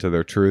them into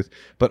their truth.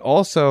 But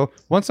also,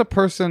 once a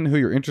person who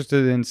you're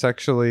interested in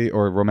sexually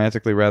or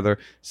romantically rather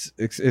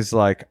is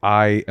like,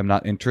 I am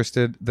not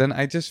interested, then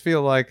I just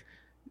feel like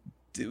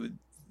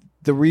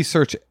the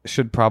research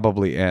should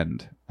probably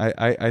end.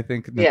 I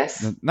think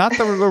not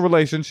the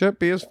relationship,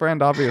 be his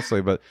friend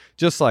obviously, but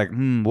just like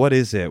what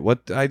is it?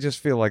 I just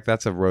feel like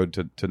that's a road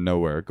to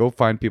nowhere. Go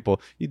find people.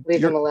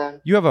 Leave them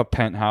alone. You have a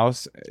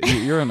penthouse.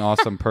 You're an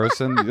awesome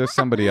person. There's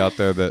somebody out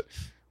there that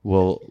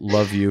will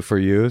love you for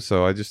you.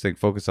 So I just think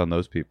focus on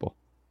those people.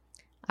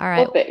 All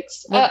right. Well,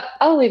 thanks.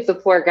 I'll leave the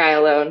poor guy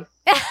alone.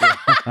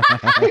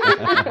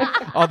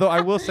 Although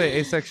I will say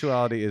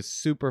asexuality is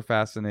super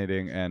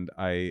fascinating, and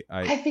I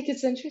think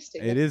it's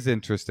interesting. It is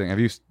interesting.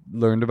 Have you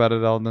learned about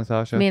it all,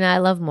 Natasha? I mean, I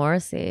love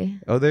Morrissey.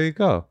 Oh, there you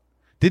go.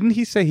 Didn't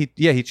he say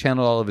he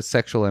channeled all of his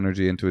sexual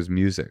energy into his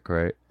music,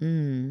 right?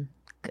 I'm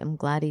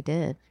glad he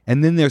did.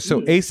 And then there's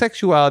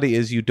asexuality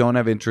is you don't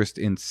have interest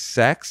in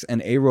sex,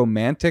 and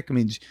aromantic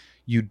means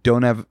you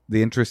don't have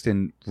the interest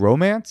in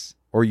romance,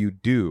 or you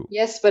do.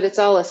 Yes, but it's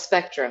all a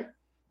spectrum.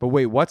 But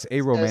wait, what's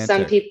aromantic? So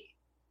some people,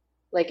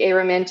 like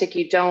aromantic,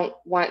 you don't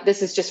want,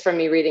 this is just from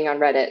me reading on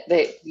Reddit,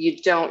 that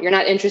you're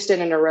not interested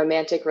in a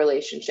romantic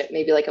relationship,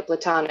 maybe like a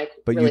platonic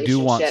relationship. But you do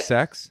want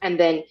sex? And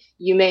then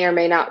you may or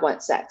may not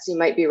want sex. You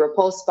might be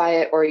repulsed by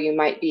it, or you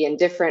might be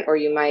indifferent, or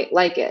you might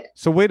like it.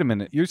 So wait a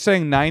minute. You're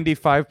saying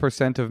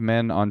 95% of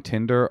men on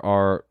Tinder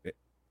are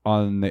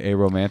on the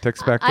aromantic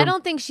spectrum? I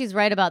don't think she's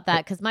right about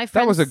that, because my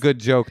friends... That was a good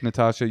joke,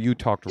 Natasha. You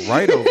talked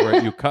right over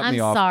it. You cut me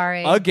off. I'm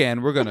sorry.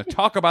 Again, we're going to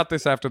talk about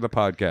this after the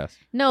podcast.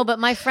 No, but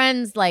my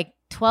friend's like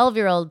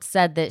 12-year-old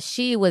said that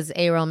she was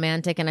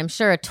aromantic, and I'm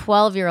sure a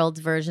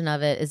 12-year-old's version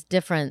of it is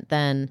different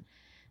than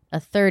a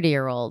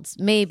 30-year-old's.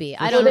 Maybe.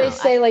 I don't know. They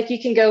say like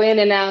you can go in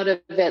and out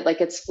of it,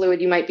 like it's fluid.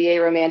 You might be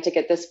aromantic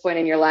at this point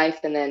in your life,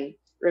 and then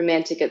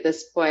romantic at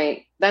this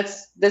point.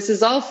 This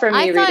is all from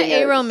me. I thought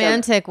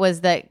aromantic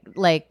was that,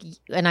 like,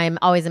 and I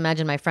always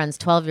imagine my friend's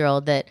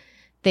 12-year-old that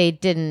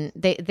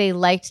they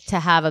liked to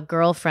have a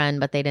girlfriend,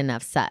 but they didn't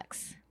have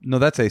sex. No,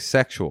 that's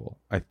asexual,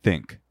 I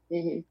think.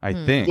 Mm-hmm. I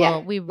think. Yeah,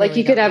 well, we really like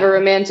you could have a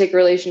romantic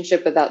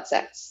relationship without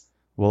sex.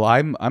 Well,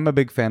 I'm a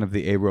big fan of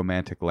the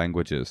aromantic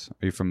languages.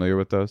 Are you familiar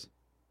with those?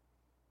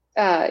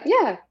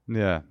 Yeah.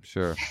 Yeah,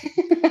 sure.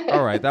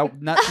 All right.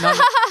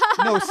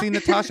 No, see,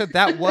 Natasha,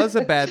 that was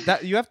a bad.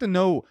 You have to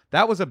know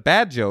that was a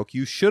bad joke.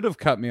 You should have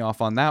cut me off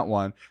on that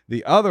one.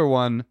 The other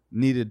one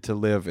needed to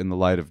live in the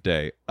light of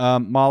day.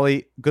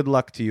 Molly, good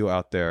luck to you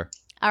out there.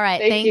 All right.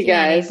 Thank you,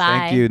 guys. Bye.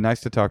 Thank you. Nice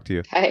to talk to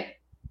you. Bye.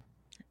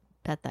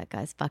 Bet that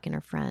guy's fucking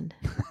her friend.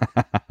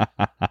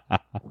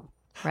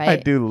 Right? I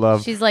do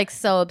love. She's like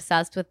so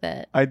obsessed with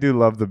it. I do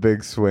love the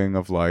big swing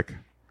of like,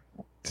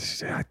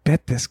 I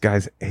bet this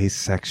guy's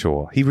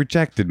asexual. He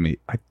rejected me.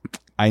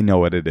 I know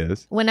what it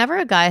is. Whenever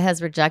a guy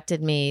has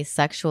rejected me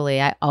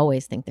sexually, I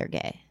always think they're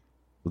gay.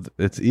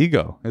 It's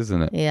ego,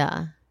 isn't it?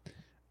 Yeah.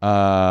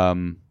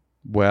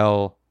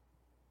 Well,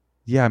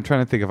 Yeah, I'm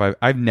trying to think if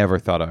I've never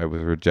thought I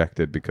was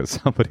rejected because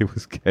somebody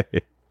was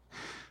gay.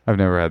 I've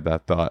never had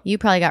that thought. You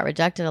probably got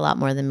rejected a lot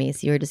more than me,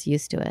 so you were just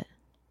used to it.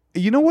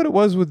 You know what it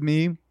was with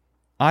me?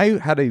 I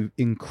had a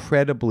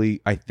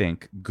incredibly, I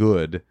think,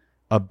 good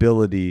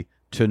ability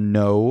to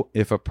know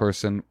if a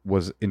person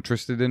was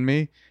interested in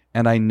me,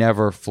 and I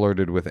never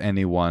flirted with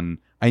anyone.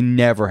 I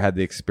never had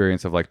the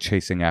experience of like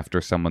chasing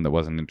after someone that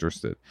wasn't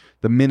interested.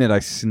 The minute I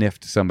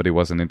sniffed somebody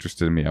wasn't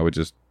interested in me, I would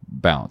just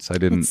bounce. I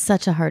didn't. It's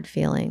such a hard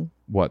feeling.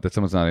 What? That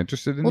someone's not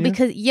interested in you? Well,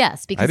 because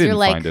I didn't you're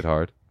like, find it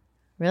hard.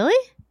 Really?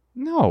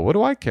 No, what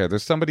do I care?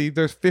 There's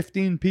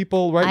 15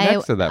 people right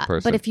next to that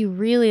person. But if you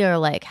really are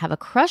like have a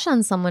crush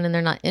on someone and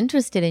they're not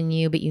interested in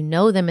you, but you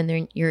know them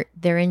and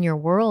they're in your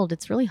world,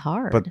 it's really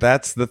hard. But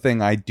that's the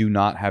thing I do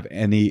not have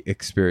any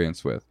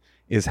experience with,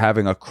 is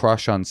having a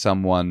crush on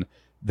someone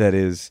that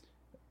is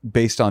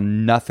based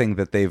on nothing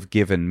that they've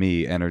given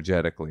me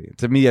energetically.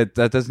 To me,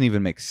 that doesn't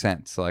even make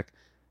sense. Like,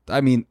 I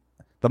mean,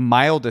 the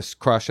mildest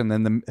crush, and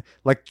then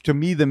to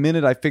me, the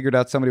minute I figured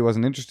out somebody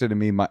wasn't interested in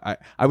me,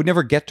 I would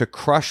never get to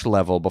crush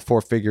level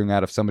before figuring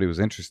out if somebody was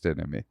interested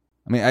in me.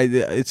 I mean,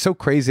 it's so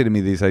crazy to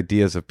me, these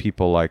ideas of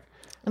people like.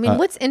 I mean,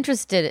 what's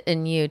interested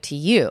in you to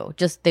you?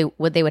 Just they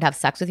would have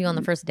sex with you on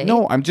the first date?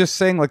 No, I'm just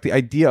saying like the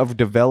idea of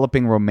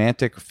developing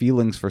romantic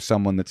feelings for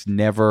someone that's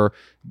never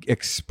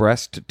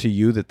expressed to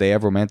you that they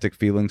have romantic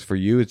feelings for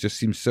you. It just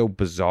seems so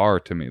bizarre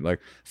to me. Like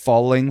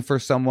falling for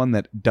someone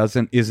that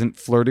isn't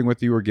flirting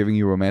with you or giving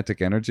you romantic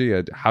energy.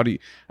 It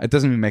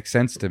doesn't even make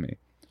sense to me.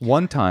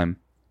 One time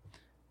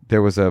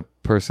there was a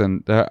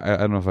person, I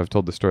don't know if I've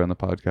told the story on the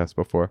podcast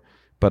before,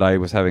 but I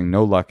was having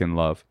no luck in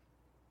love.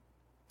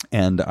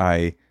 And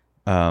I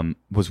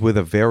was with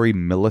a very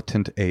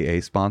militant AA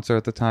sponsor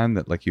at the time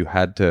that like you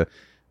had to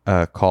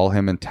call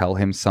him and tell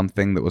him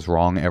something that was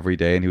wrong every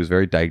day. And he was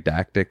very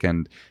didactic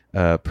and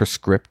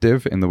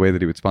prescriptive in the way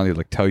that he would respond. He'd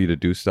like tell you to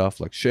do stuff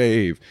like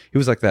shave. He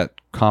was like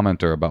that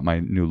commenter about my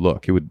new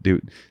look. They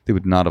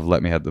would not have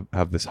let me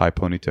have this high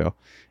ponytail.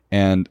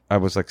 And I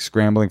was like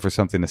scrambling for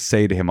something to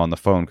say to him on the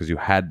phone because you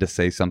had to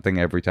say something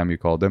every time you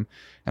called him.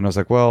 And I was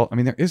like, well, I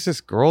mean, there is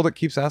this girl that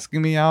keeps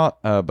asking me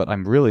out, but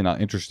I'm really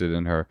not interested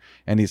in her.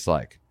 And he's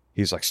like,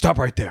 stop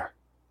right there.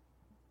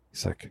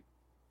 He's like,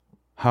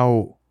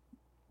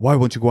 why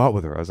won't you go out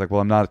with her? I was like,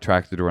 well, I'm not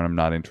attracted to her and I'm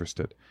not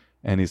interested.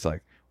 And he's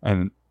like,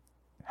 and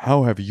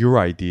how have your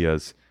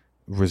ideas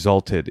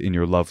resulted in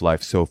your love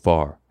life so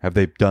far? Have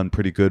they done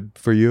pretty good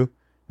for you?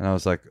 And I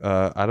was like,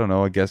 I don't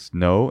know, I guess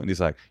no. And he's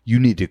like, you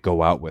need to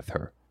go out with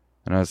her.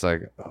 And I was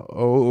like,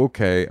 oh,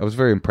 okay. I was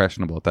very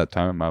impressionable at that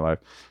time in my life.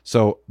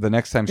 So the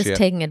next time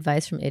taking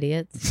advice from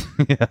idiots.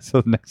 Yeah.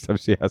 So the next time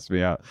she asked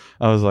me out,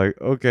 I was like,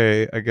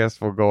 okay, I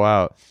guess we'll go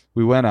out.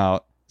 We went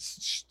out.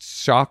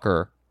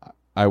 Shocker.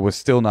 I was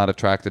still not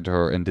attracted to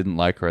her and didn't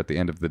like her at the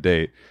end of the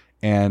date.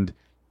 And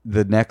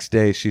the next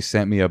day she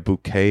sent me a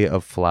bouquet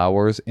of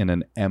flowers in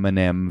an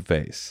M&M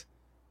vase.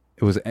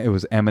 It was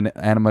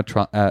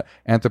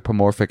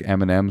anthropomorphic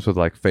M&Ms with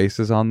like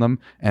faces on them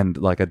and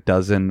like a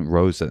dozen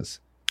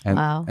roses. And,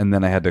 wow. And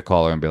then I had to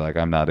call her and be like,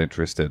 I'm not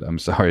interested. I'm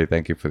sorry.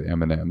 Thank you for the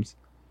M&Ms.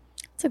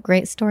 It's a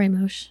great story,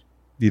 Moshe.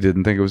 You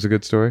didn't think it was a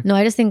good story? No,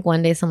 I just think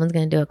one day someone's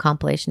going to do a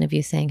compilation of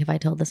you saying, have I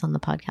told this on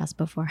the podcast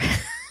before?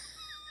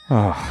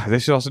 Oh, they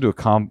should also do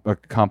a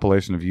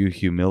compilation of you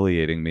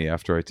humiliating me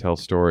after I tell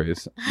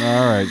stories.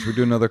 All right. Should we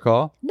do another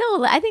call?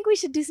 No, I think we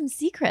should do some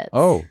secrets.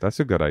 Oh, that's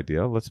a good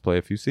idea. Let's play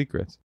a few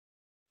secrets.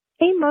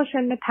 Hey, Moshe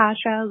and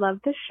Natasha. Love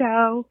the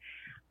show.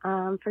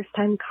 First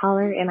time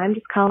caller, and I'm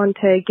just calling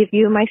to give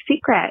you my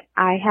secret.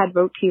 I had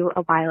wrote to you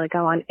a while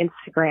ago on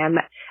Instagram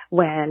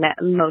when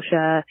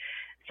Moshe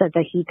said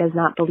that he does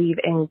not believe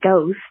in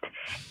ghosts,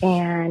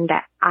 and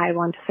I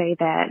want to say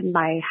that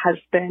my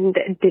husband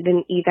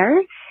didn't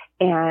either.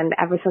 And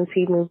ever since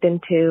he moved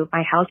into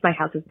my house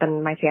has been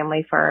in my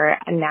family for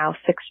now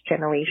 6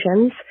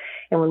 generations.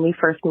 And when we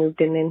first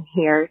moved in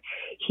here,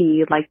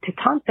 he liked to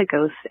taunt the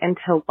ghosts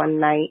until one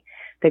night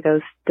the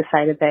ghost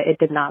decided that it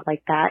did not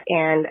like that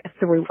and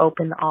threw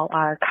open all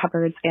our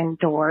cupboards and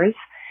doors.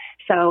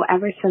 So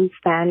ever since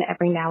then,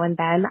 every now and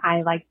then,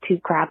 I like to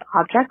grab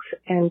objects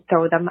and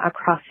throw them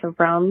across the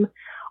room,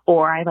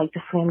 or I like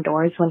to slam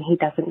doors when he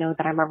doesn't know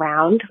that I'm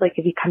around. Like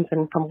if he comes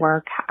in from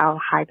work, I'll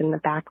hide in the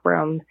back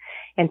room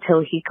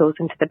until he goes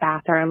into the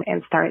bathroom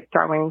and start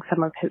throwing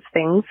some of his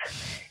things.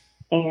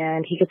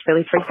 And he gets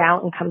really freaked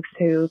out and comes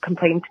to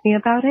complain to me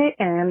about it.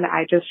 And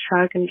I just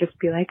shrug and just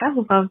be like,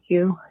 oh, well,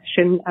 you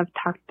shouldn't have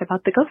talked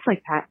about the ghost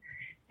like that.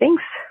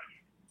 Thanks.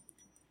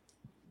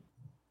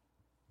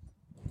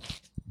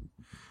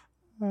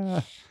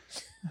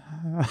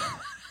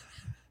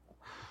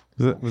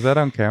 Was that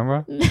on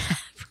camera?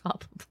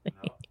 Probably.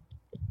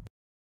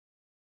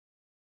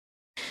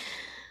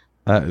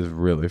 That is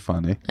really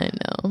funny. I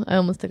know. I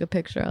almost took a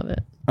picture of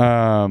it.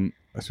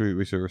 So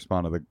we should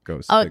respond to the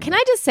ghost. Oh, can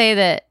I just say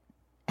that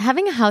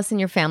having a house in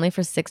your family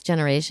for 6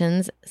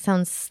 generations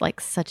sounds like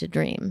such a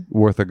dream.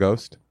 Worth a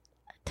ghost?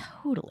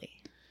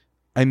 Totally.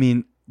 I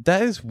mean,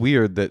 that is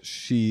weird that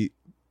she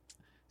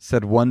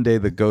said one day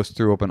the ghost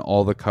threw open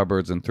all the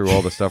cupboards and threw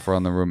all the stuff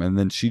around the room, and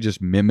then she just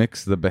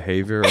mimics the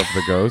behavior of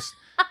the ghost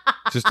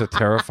just to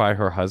terrify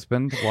her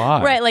husband.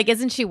 Why? Right. Like,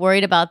 isn't she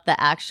worried about the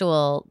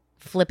actual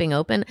flipping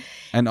open?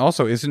 And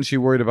also, isn't she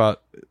worried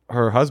about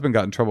her husband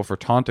got in trouble for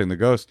taunting the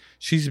ghost?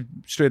 She's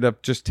straight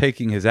up just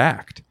taking his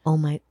act. Oh,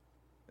 my.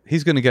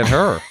 He's going to get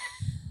her.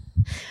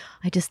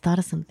 I just thought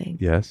of something.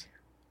 Yes.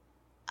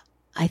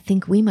 I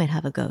think we might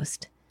have a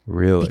ghost.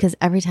 Really? Because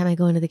every time I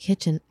go into the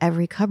kitchen,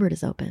 every cupboard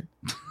is open.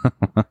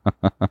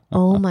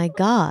 Oh, my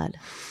God.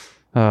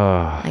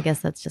 I guess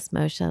that's just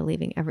Moshe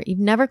leaving You've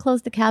never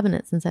closed the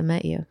cabinet since I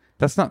met you.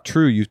 That's not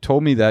true. You've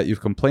told me that.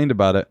 You've complained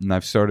about it, and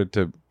I've started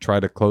to try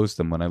to close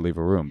them when I leave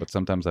a room, but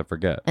sometimes I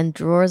forget. And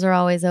drawers are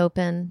always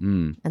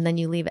open, and then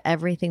you leave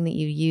everything that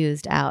you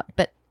used out.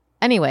 But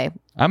anyway.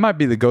 I might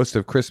be the ghost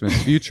of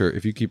Christmas future.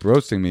 If you keep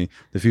roasting me,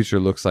 the future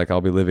looks like I'll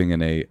be living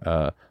in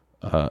a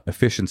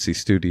efficiency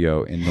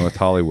studio in North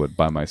Hollywood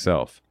by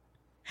myself.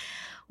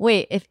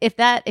 Wait,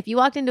 if you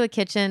walked into a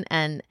kitchen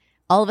and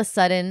all of a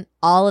sudden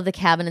all of the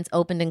cabinets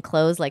opened and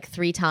closed like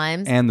 3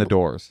 times. And the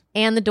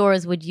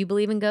doors. Would you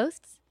believe in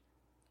ghosts?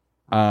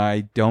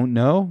 I don't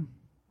know.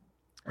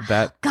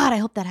 God, I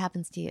hope that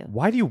happens to you.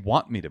 Why do you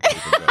want me to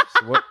believe in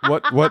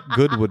ghosts? What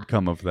good would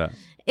come of that?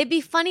 It'd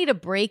be funny to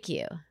break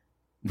you.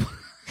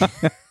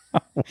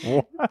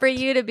 For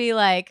you to be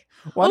like,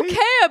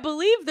 I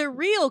believe they're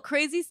real.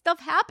 Crazy stuff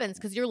happens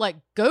because you're like,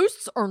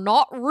 ghosts are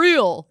not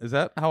real. Is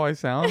that how I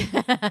sound?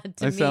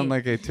 I sound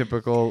like a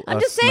typical. I'm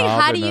just saying,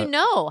 how do you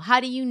know? How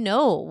do you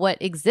know what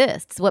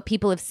exists? What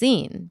people have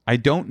seen? I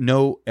don't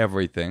know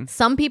everything.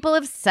 Some people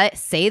have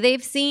say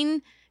they've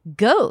seen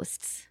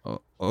ghosts.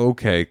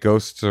 Okay,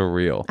 ghosts are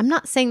real. I'm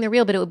not saying they're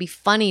real, but it would be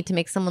funny to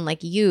make someone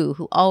like you,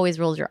 who always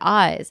rolls your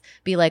eyes,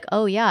 be like,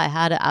 oh yeah, I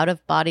had an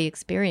out-of-body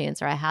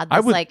experience, or I had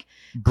this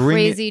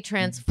crazy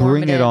transformative.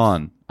 Bring it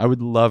on. I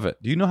would love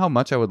it. Do you know how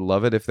much I would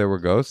love it if there were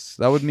ghosts?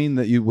 That would mean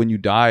that when you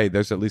die,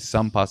 there's at least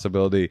some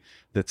possibility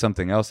that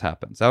something else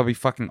happens. That would be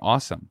fucking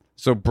awesome.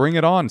 So bring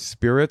it on,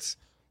 spirits.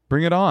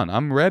 Bring it on.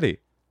 I'm ready.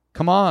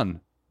 Come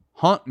on.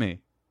 Haunt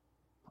me.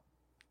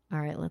 All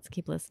right, let's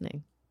keep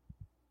listening.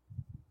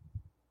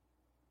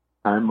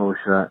 Hi,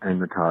 Moshe and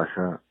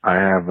Natasha. I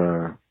have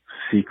a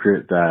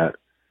secret that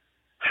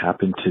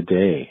happened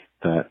today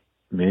that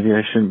maybe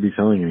I shouldn't be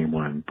telling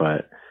anyone,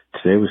 but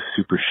today was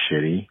super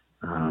shitty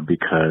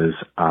because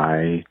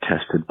I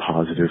tested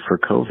positive for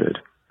COVID.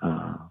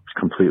 It's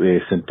completely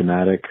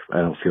asymptomatic. I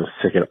don't feel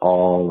sick at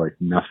all, like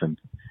nothing.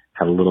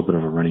 Had a little bit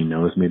of a runny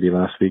nose maybe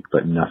last week,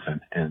 but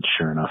nothing. And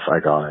sure enough, I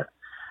got it.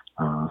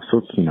 So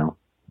it's,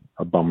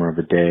 a bummer of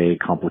a day,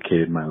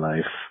 complicated my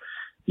life.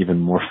 Even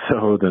more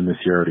so than this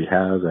year already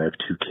has. I have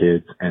 2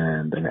 kids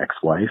and an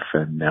ex-wife,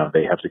 and now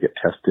they have to get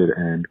tested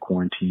and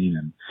quarantine,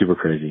 and super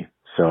crazy.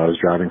 So I was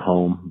driving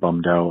home,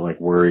 bummed out, like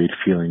worried,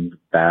 feeling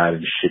bad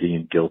and shitty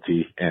and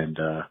guilty. And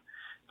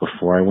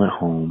before I went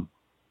home,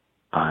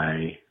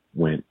 I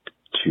went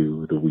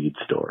to the weed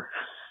store.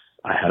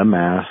 I had a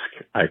mask.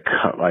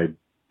 I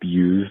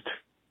used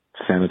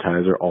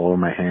sanitizer all over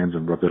my hands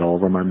and rubbed it all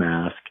over my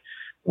mask.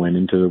 Went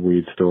into the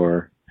weed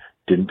store,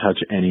 didn't touch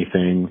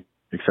anything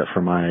except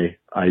for my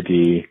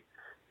ID,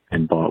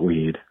 and bought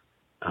weed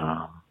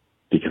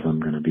because I'm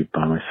going to be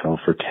by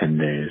myself for 10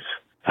 days.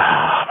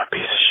 I'm a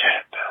piece of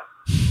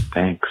shit.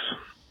 Thanks.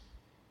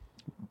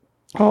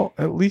 Oh,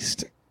 at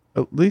least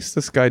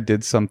this guy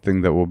did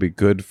something that will be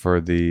good for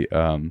the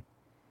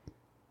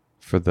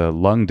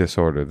lung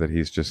disorder that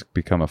he's just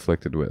become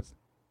afflicted with.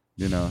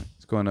 He's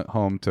going at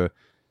home to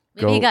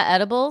Maybe he got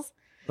edibles?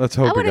 Let's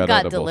hope I would have got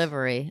edibles.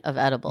 Delivery of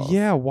edibles.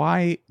 Yeah,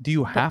 why do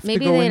you have to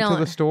go into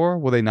the store?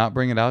 Will they not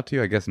bring it out to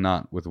you? I guess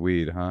not with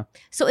weed, huh?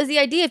 So is the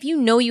idea if you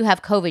know you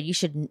have COVID,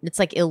 it's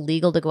like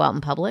illegal to go out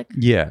in public?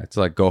 Yeah, it's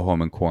like go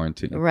home and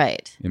quarantine.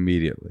 Right.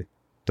 Immediately.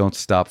 Don't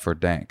stop for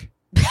dank.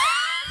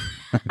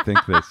 I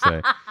think they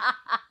say.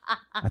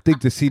 I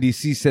think the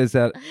CDC says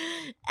that.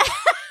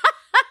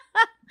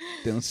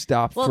 Don't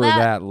stop for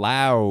that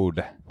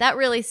loud. That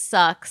really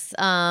sucks.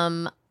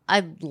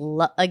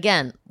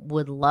 Again,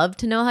 would love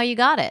to know how you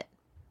got it.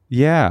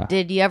 Yeah.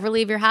 Did you ever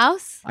leave your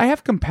house? I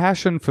have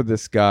compassion for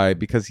this guy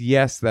because,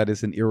 yes, that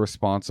is an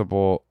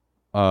irresponsible...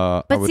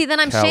 but see, then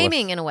I'm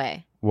shaming in a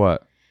way.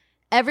 What?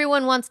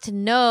 Everyone wants to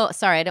know...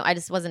 Sorry, I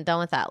just wasn't done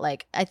with that.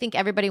 Like, I think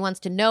everybody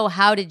wants to know,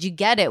 how did you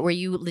get it?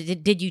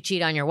 Did you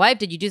cheat on your wife?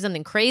 Did you do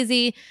something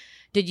crazy?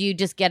 Did you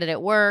just get it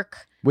at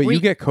work? Wait,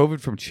 you get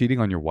COVID from cheating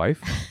on your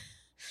wife?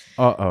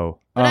 Uh-oh.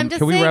 But I'm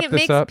just saying it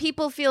makes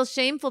people feel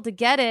shameful to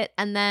get it,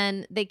 and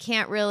then they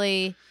can't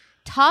really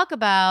talk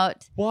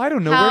about. Well, I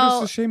don't know. Where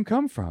does the shame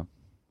come from?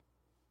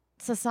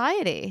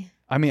 Society.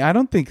 I mean, I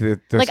don't think that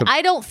there's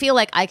I don't feel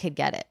like I could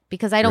get it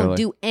because I don't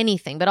do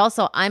anything. But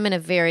also, I'm in a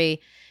very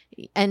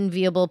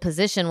enviable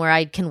position where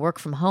I can work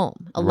from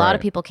home. A lot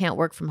of people can't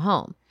work from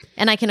home,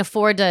 and I can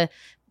afford to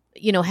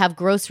have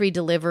grocery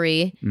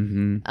delivery.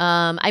 Mm-hmm.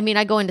 I mean,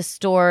 I go into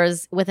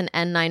stores with an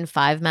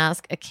N95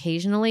 mask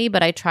occasionally,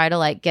 but I try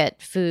to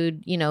get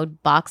food,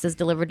 boxes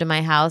delivered to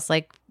my house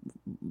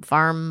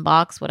farm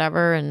box,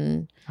 whatever.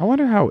 And I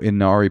wonder how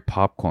Inari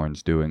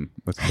Popcorn's doing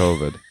with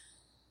COVID.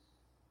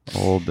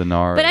 Old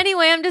Inari. But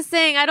anyway, I'm just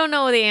saying I don't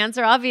know the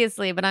answer,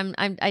 obviously, but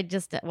I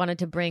just wanted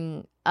to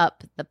bring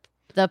up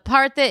the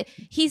part that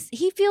he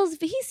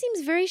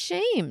seems very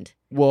shamed.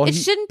 Well, it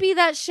shouldn't be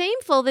that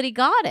shameful that he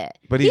got it.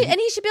 But and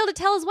he should be able to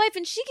tell his wife,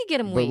 and she could get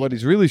him weed. But what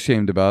he's really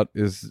shamed about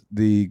is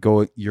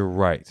you're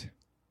right.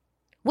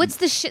 What's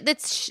the shit?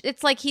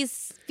 It's like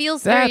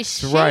feels very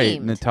shamed. That's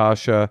right,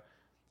 Natasha.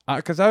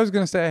 Because I was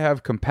going to say I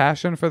have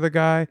compassion for the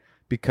guy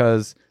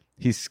because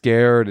he's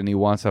scared and he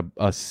wants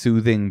a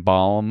soothing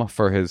balm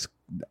for his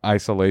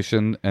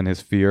isolation and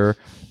his fear.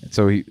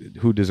 So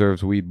who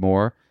deserves weed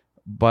more?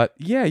 But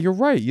yeah, you're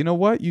right. You know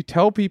what? You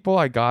tell people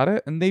I got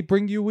it and they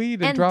bring you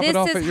weed and drop it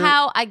off at your... And this is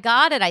how I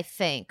got it, I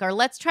think. Or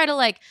let's try to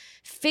like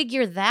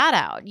figure that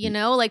out, you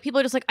know? Like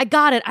people are just like, I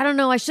got it. I don't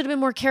know. I should have been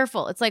more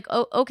careful. It's like,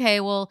 oh, okay,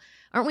 well,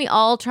 aren't we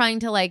all trying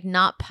to like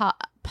not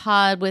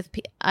pod with...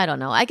 I don't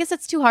know. I guess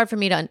it's too hard for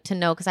me to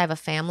know because I have a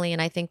family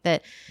and I think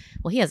that...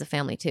 Well, he has a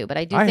family too, but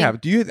I do think... How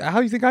do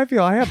you think I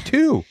feel? I have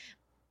two.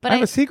 But I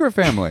have a secret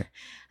family.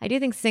 I do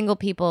think single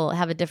people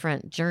have a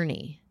different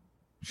journey.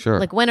 Sure.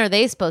 Like, when are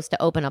they supposed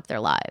to open up their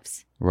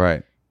lives?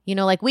 Right. You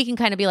know, like we can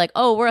kind of be like,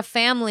 oh, we're a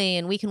family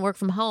and we can work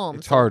from home.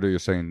 It's harder, you're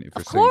saying. If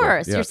of you're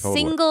course. Single. Yeah, you're totally.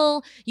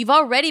 single. You've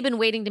already been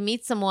waiting to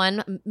meet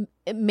someone.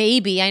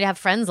 Maybe I have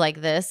friends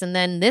like this. And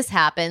then this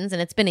happens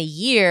and it's been a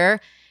year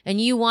and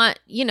you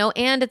want, you know,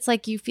 and it's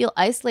like you feel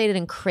isolated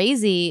and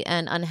crazy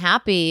and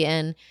unhappy.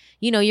 And,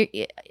 you know,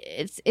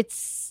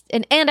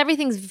 and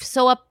everything's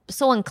so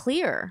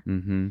unclear.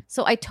 Mm-hmm.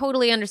 So I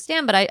totally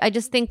understand. But I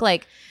just think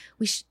like,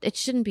 it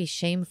shouldn't be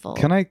shameful.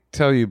 Can I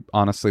tell you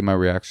honestly my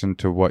reaction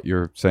to what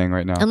you're saying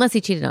right now? Unless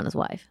he cheated on his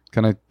wife.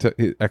 Can I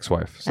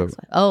ex-wife? So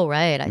ex-wife. Oh,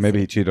 right. Maybe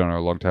he cheated on her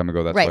a long time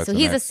ago. That's right. Why So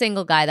he's a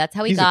single guy. That's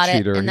how he he's got a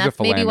cheater. it, and he's that's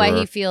a maybe why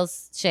he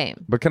feels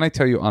shame. But can I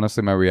tell you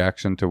honestly my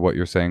reaction to what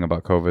you're saying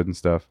about COVID and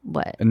stuff?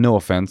 What? And no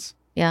offense.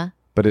 Yeah.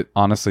 But it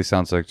honestly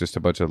sounds like just a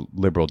bunch of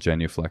liberal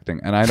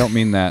genuflecting, and I don't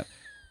mean that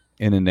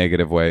in a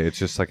negative way. It's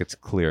just like it's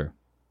clear.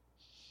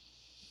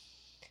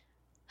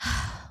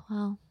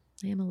 Well,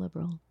 I am a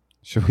liberal.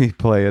 Should we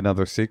play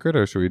another secret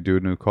or should we do a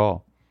new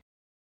call?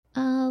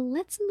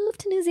 Let's move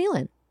to New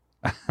Zealand.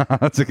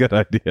 That's a good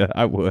idea.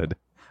 I would.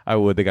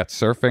 They got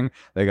surfing.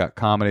 They got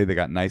comedy. They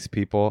got nice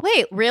people.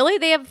 Wait, really?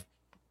 They have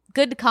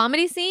good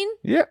comedy scene?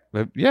 Yeah.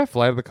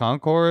 Flight of the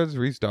Conchords,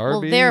 Reese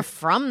Darby. Well, they're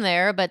from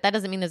there, but that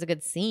doesn't mean there's a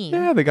good scene.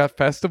 Yeah, they got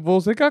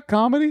festivals. They got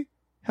comedy.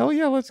 Hell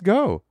yeah, let's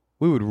go.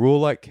 We would rule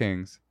like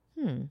kings.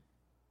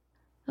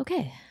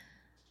 Okay.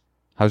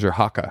 How's your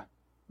haka?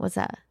 What's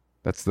that?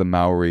 That's the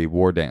Maori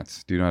war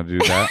dance. Do you know how to do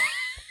that?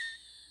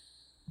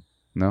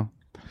 No?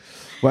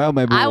 Well,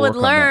 maybe I would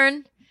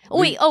learn.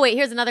 Oh, wait.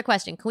 Here's another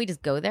question. Can we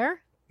just go there?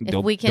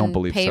 If we can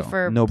pay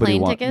for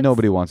plane tickets?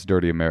 Nobody wants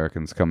dirty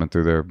Americans coming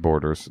through their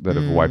borders that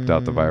have wiped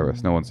out the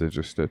virus. No one's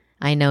interested.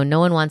 I know. No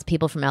one wants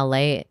people from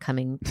LA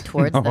coming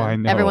towards them. I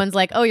know. Everyone's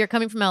like, oh, you're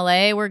coming from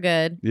LA? We're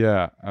good.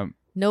 Yeah.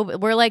 No,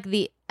 we're like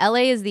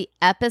LA is the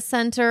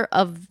epicenter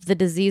of the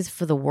disease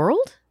for the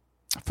world?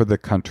 For the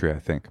country, I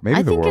think. Maybe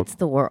I the world. I think it's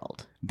the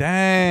world.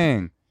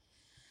 Dang.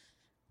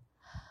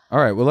 All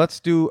right. Well, let's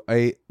do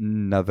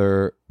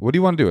another. What do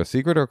you want to do? A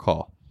secret or a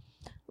call?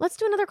 Let's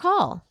do another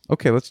call.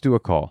 Okay, let's do a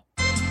call.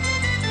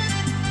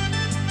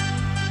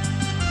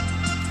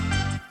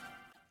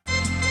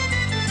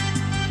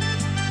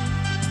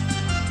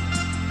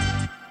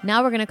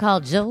 Now we're going to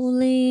call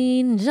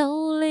Jolene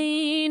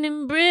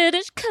in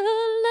British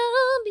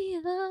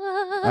Columbia.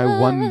 I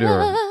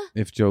wonder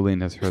if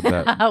Jolene has heard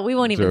that. We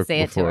won't even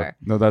say before. It to her.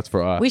 No, that's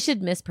for us. We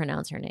should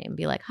mispronounce her name.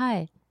 Be like,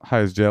 hi.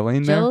 Hi, is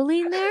Jolene there?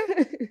 Jolene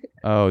there?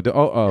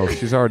 Oh,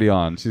 she's already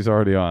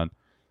on.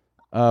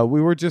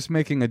 We were just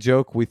making a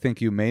joke we think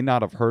you may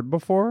not have heard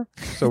before.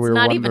 So it's we were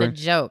not wondering, even a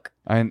joke.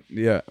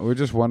 We're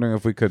just wondering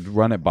if we could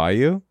run it by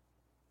you.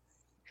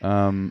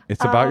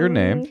 It's about your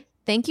name.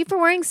 Thank you for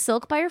wearing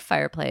silk by your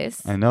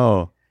fireplace. I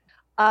know.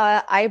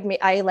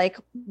 I like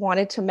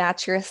wanted to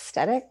match your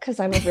aesthetic because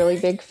I'm a really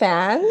big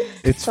fan.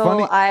 It's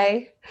funny.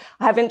 I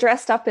haven't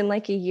dressed up in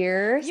like a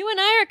year. You and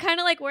I are kind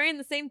of like wearing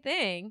the same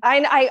thing.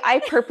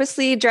 I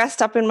purposely dressed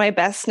up in my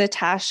best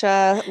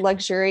Natasha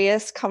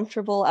luxurious,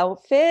 comfortable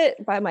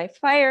outfit by my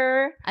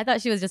fire. I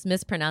thought she was just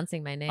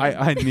mispronouncing my name.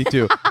 Me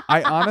too.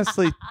 I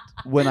honestly,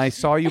 when I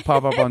saw you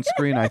pop up on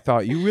screen, I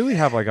thought you really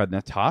have like a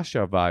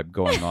Natasha vibe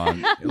going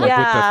on, like with the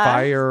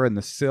fire and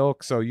the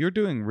silk. So you're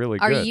doing really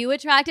good. Are you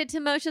attracted to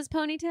Moshe's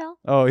ponytail?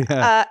 Oh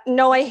yeah.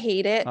 No, I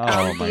hate it.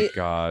 Oh my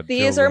God.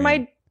 These are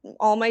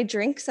all my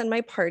drinks and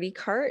my party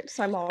cart,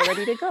 so I'm all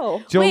ready to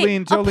go.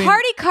 Jolene. A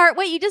party cart?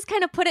 Wait, you just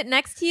kind of put it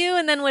next to you,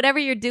 and then whatever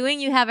you're doing,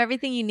 you have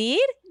everything you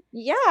need?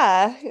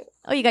 Yeah.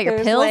 Oh, you got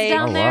your pills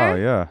down there? Oh,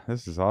 wow, yeah.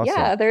 This is awesome.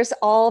 Yeah, there's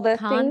all the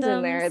condoms, things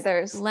in there.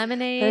 There's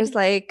lemonade. There's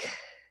like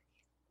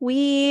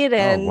weed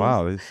and... Oh,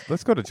 wow.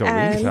 Let's go to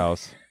Jolene's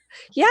house.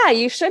 Yeah,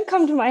 you should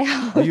come to my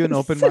house. Are you an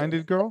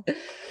open-minded girl? Yep.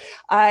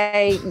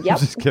 I'm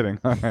just kidding.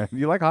 All right.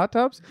 You like hot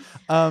tubs?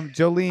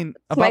 Jolene,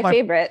 it's my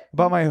favorite.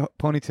 About my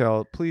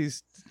ponytail,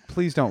 please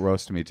don't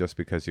roast me just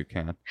because you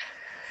can.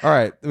 All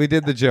right, we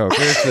did the joke.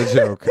 Here's the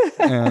joke.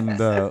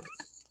 And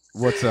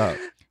what's up?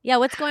 Yeah,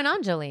 what's going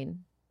on, Jolene?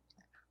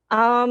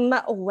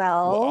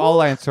 Well,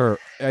 I'll answer.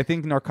 I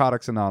think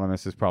Narcotics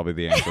Anonymous is probably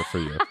the answer for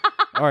you.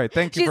 All right,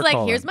 thank you She's for like,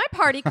 calling. here's my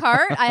party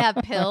cart. I have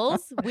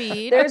pills,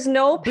 weed. there's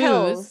no booze.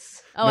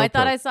 pills. Oh, No I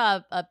thought pills. I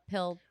saw a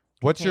pill.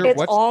 What's your? It's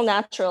What's all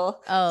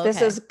natural. Oh, This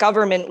okay. is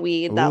government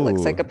weed that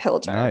looks Ooh, like a pill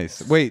jar.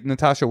 Nice. Wait,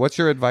 Natasha, what's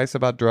your advice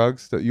about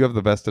drugs? You have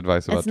the best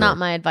advice about It's not drugs.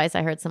 my advice.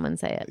 I heard someone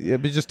say it. Yeah,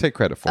 but just take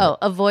credit for it. Oh,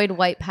 avoid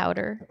white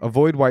powder.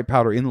 Avoid white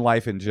powder in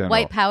life in general.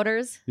 White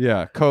powders.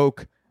 Yeah,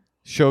 Coke,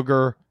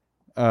 sugar,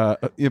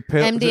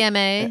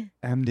 MDMA.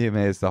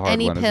 MDMA is the hard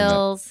Any one,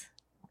 pills.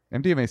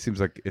 isn't it? MDMA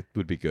seems like it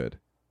would be good.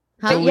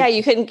 Huh? But yeah,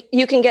 you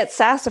can get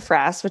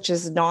sassafras, which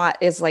is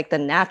like the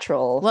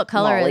natural. What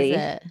color Molly. is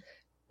it?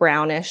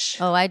 Brownish.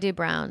 Oh, I do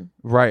brown.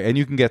 Right, and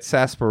you can get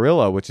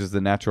sarsaparilla, which is the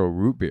natural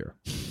root beer.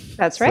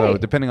 That's right. So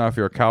depending on if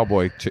you're a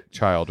cowboy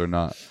child or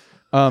not.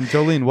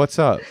 Jolene, what's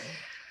up?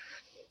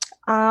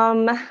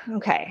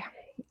 Okay.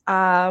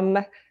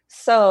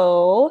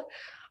 So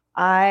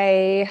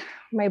my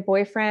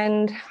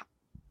boyfriend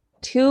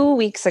 2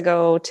 weeks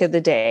ago to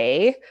the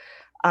day,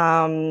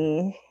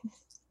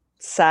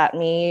 sat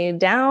me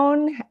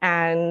down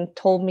and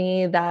told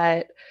me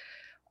that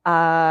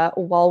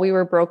while we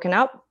were broken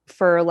up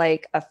for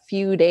like a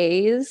few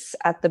days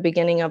at the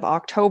beginning of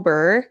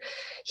October,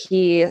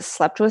 he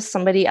slept with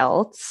somebody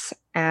else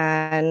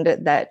and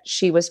that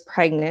she was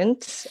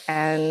pregnant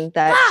and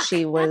that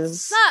she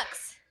was That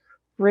sucks.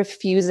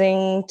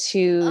 refusing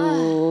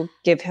to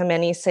give him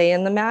any say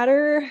in the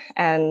matter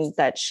and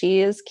that she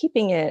is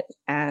keeping it.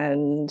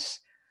 And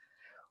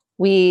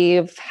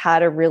we've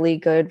had a really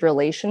good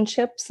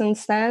relationship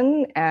since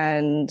then.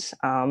 And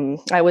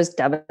I was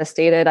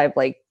devastated. I've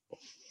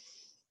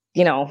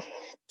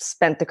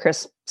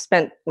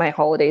spent my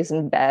holidays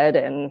in bed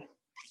and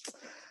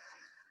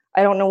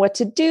I don't know what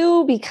to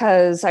do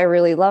because I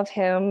really love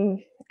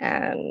him.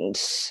 And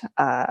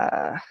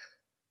yeah.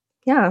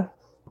 Well,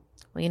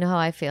 you know how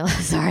I feel.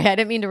 Sorry, I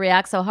didn't mean to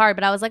react so hard,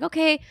 but I was like,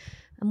 okay,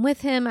 I'm with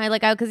him. I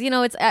thought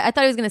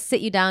he was going to sit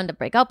you down to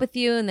break up with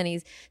you. And then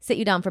he's sit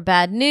you down for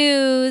bad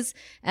news.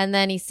 And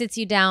then he sits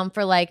you down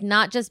for like,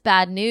 not just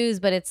bad news,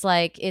 but it's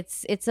like,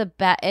 it's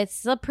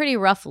a pretty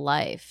rough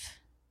life.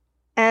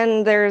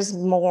 And there's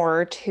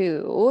more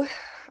too.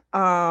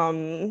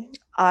 I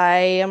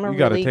am a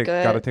really good.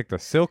 Got to take the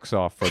silks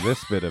off for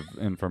this bit of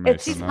information.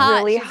 She's huh?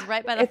 hot. Really She's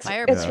right by the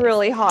fire. It's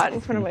really hot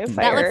in front of my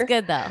fire. That looks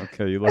good though.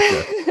 Okay, you look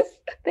good.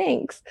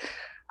 Thanks.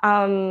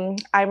 I'm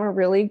a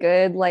really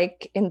good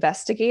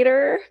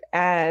investigator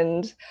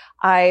and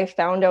I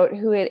found out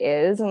who it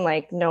is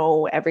and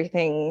know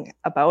everything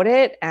about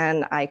it.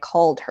 And I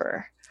called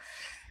her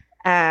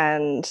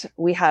and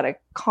we had a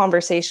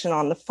conversation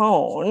on the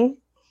phone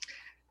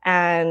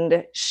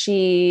and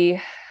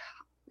she,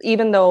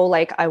 even though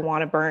I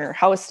want to burn her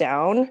house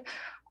down,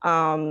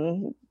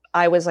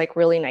 I was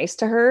really nice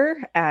to her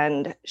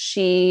and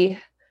she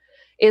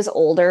is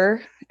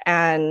older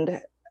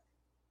and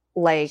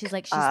she's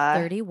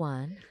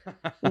 31.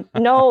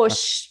 No,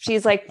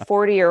 she's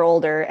 40 or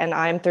older and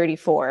I'm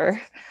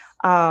 34.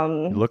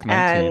 You look 19.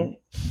 And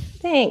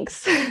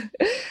thanks.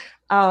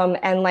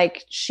 And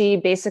she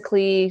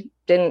basically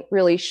didn't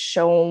really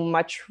show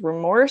much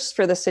remorse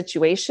for the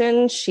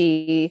situation.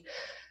 She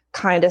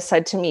kind of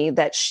said to me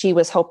that she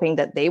was hoping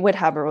that they would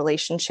have a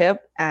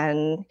relationship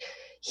and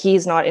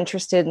he's not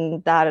interested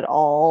in that at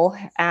all.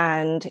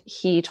 And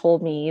he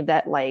told me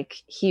that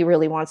he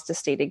really wants to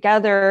stay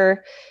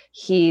together.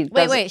 She's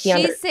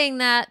saying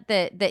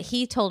that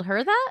he told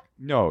her that?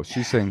 No,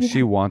 she's saying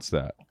she wants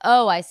that.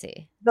 Oh, I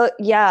see.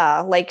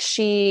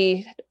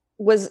 She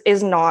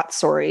is not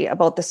sorry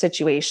about the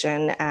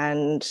situation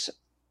and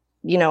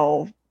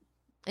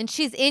and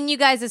she's in you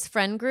guys'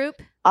 friend group?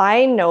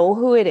 I know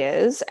who it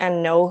is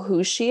and know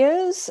who she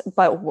is,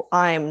 but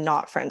I'm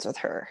not friends with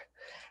her.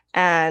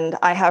 And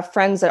I have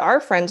friends that are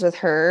friends with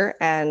her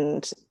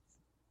and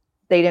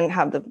they didn't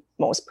have the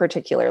most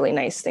particularly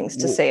nice things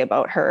to say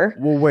about her.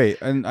 Well, wait.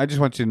 And I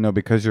just want you to know,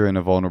 because you're in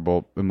a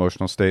vulnerable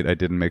emotional state, I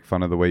didn't make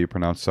fun of the way you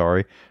pronounce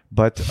sorry.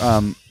 But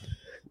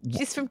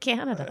she's from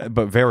Canada.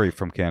 But very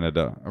from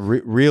Canada.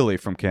 Really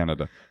from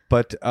Canada.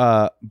 But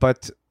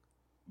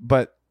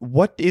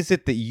what is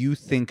it that you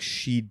think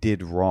she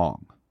did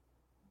wrong?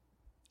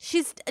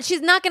 She's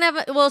not going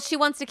to have she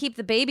wants to keep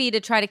the baby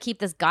to try to keep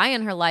this guy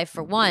in her life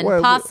for one,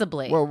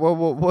 possibly. Well,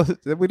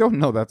 we don't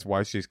know that's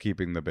why she's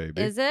keeping the baby.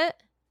 Is it?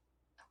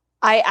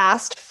 I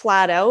asked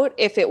flat out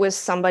if it was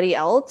somebody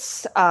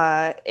else,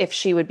 if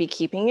she would be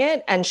keeping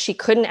it. And she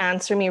couldn't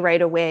answer me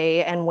right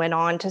away and went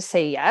on to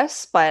say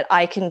yes. But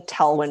I can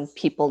tell when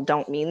people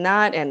don't mean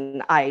that.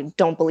 And I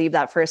don't believe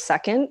that for a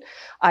second.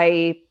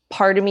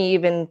 Part of me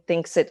even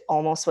thinks it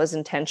almost was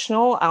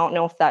intentional. I don't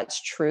know if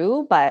that's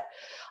true, but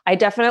I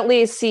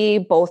definitely see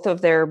both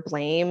of their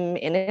blame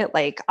in it.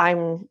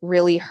 I'm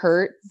really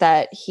hurt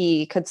that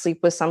he could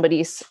sleep with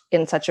somebody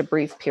in such a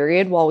brief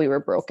period while we were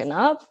broken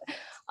up.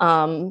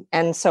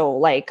 And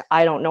so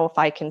I don't know if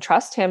I can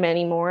trust him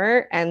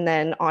anymore. And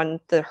then on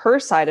her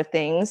side of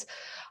things,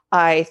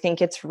 I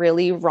think it's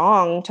really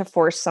wrong to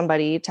force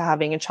somebody to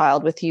having a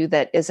child with you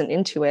that isn't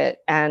into it.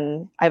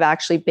 And I've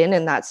actually been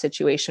in that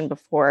situation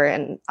before,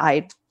 and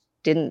I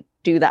didn't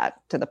do that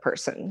to the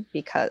person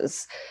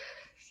because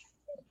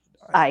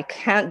I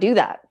can't do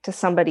that to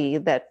somebody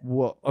that.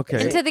 Well,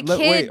 okay. And to the kid,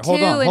 wait,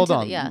 hold on, too, hold and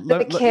on. to the- yeah.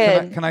 The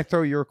kid. Can I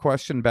throw your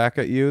question back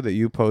at you that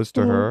you posed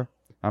to her?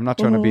 I'm not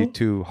trying to be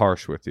too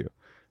harsh with you.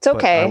 It's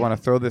okay. I want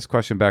to throw this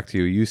question back to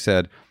you. You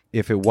said,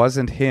 if it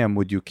wasn't him,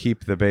 would you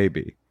keep the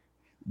baby?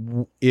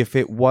 If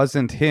it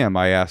wasn't him,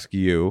 I ask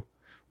you,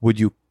 would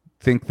you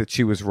think that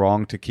she was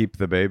wrong to keep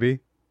the baby?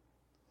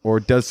 Or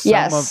does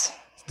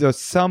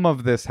some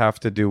of this have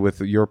to do with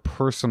your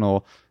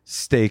personal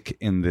stake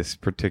in this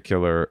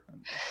particular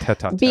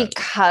tete-a-tete?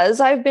 Because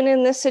I've been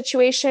in this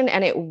situation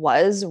and it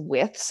was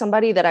with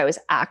somebody that I was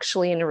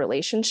actually in a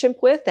relationship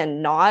with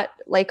and not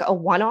like a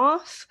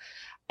one-off.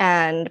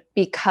 And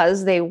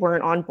because they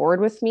weren't on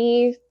board with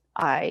me,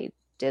 I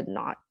did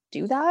not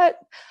do that.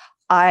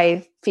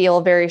 I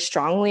feel very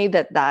strongly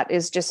that that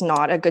is just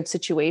not a good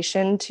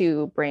situation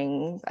to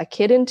bring a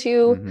kid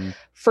into. Mm-hmm.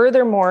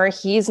 Furthermore,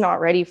 he's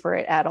not ready for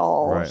it at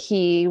all. Right.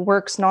 He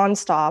works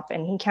nonstop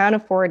and he can't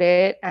afford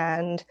it.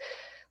 And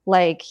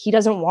like, he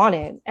doesn't want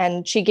it.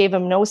 And she gave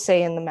him no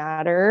say in the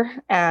matter.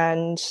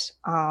 And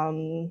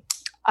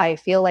I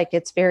feel like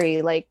it's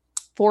very like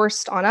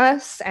forced on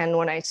us. And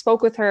when I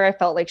spoke with her, I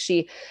felt like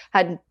she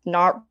had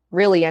not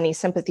really any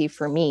sympathy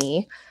for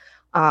me.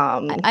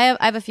 I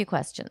have a few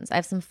questions. I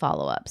have some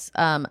follow-ups.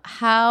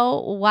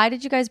 Why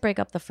did you guys break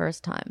up the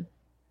first time?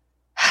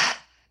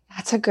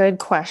 That's a good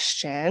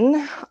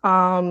question.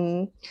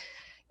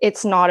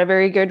 It's not a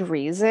very good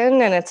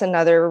reason. And it's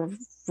another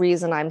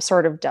reason I'm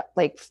sort of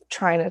like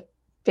trying to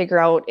figure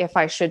out if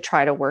I should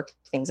try to work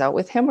things out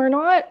with him or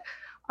not.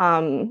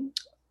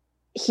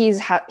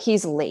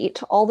 He's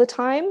late all the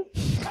time.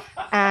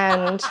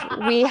 And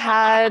we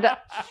had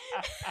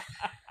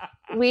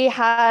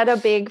a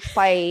big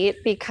fight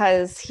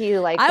because he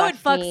I would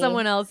fuck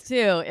someone else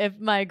too if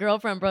my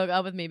girlfriend broke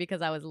up with me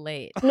because I was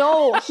late.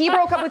 No, he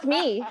broke up with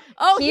me.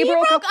 Oh, he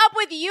broke up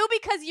with you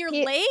because you're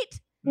late?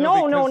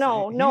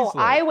 No.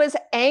 I was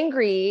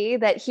angry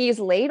that he's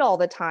late all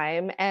the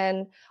time,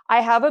 and I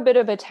have a bit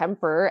of a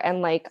temper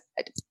and like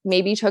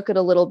maybe took it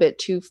a little bit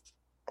too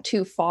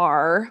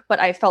far, but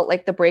I felt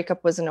like the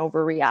breakup was an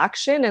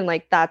overreaction, and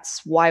like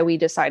that's why we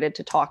decided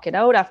to talk it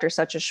out after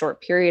such a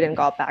short period and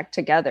got back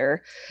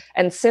together.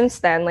 And since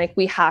then, like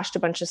we hashed a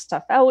bunch of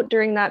stuff out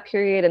during that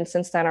period, and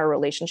since then our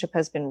relationship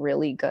has been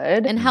really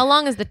good. And how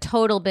long has the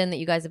total been that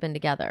you guys have been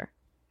together?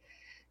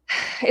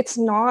 It's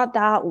not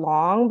that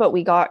long, but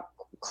we got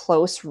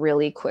close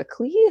really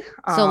quickly.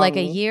 So like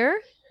a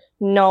year?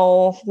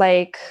 No,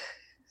 like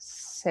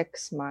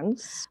 6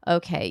 months.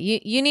 Okay,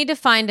 you need to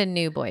find a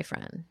new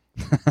boyfriend.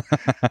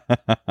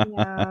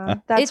 Yeah,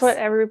 that's what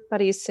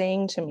everybody's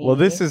saying to me. Well,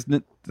 this is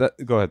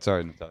go ahead.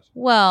 Sorry, Natasha.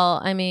 Well,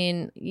 I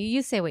mean,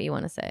 you say what you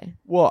want to say.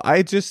 Well,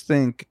 I just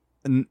think,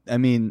 I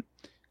mean,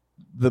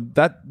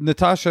 that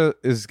Natasha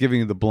is giving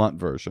you the blunt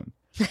version,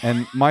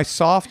 and my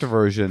soft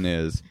version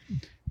is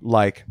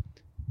like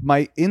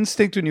my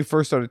instinct when you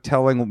first started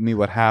telling me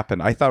what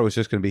happened. I thought it was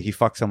just going to be he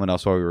fucked someone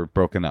else while we were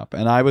broken up,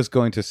 and I was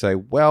going to say,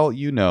 well,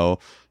 you know,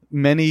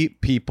 many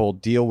people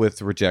deal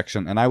with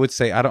rejection, and I would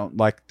say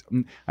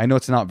I know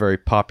it's not very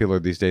popular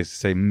these days to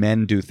say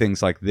men do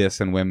things like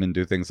this and women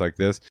do things like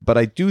this, but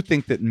I do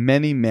think that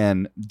many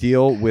men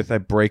deal with a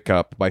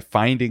breakup by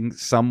finding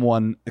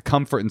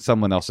comfort in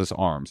someone else's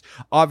arms.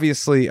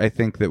 Obviously, I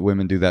think that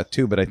women do that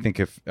too, but I think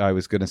if I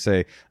was going to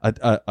say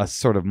a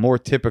sort of more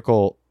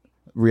typical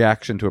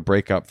reaction to a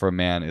breakup for a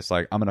man is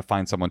like, I'm going to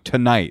find someone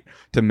tonight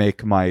to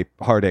make my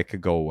heartache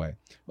go away.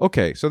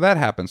 Okay, so that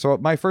happened. So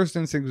my first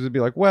instinct was to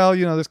be like, well,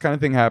 you know, this kind of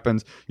thing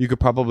happens. You could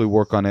probably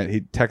work on it.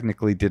 He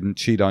technically didn't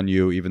cheat on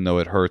you, even though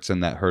it hurts,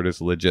 and that hurt is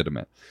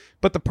legitimate.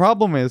 But the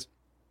problem is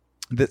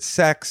that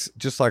sex,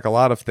 just like a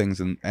lot of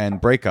things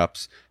and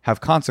breakups,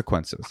 have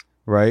consequences,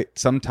 right?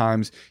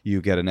 Sometimes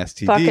you get an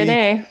STD. Fucking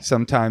A.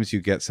 Sometimes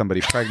you get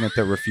somebody pregnant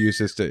that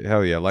refuses to.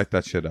 Hell yeah, light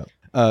that shit up.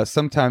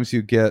 Sometimes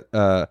you get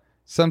an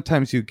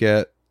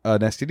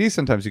STD.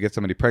 Sometimes you get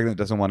somebody pregnant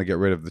that doesn't want to get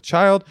rid of the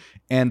child,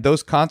 and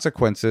those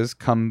consequences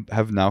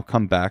have now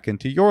come back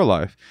into your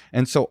life.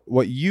 And so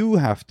what you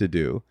have to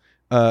do,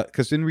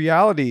 because in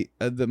reality,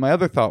 my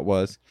other thought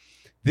was,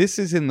 this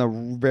is in the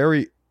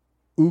very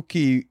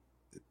ooky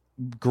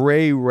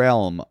gray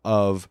realm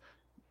of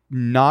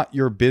not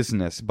your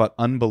business, but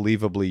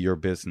unbelievably your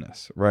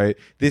business, right?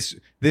 This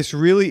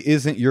really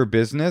isn't your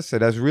business.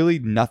 It has really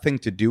nothing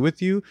to do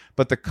with you,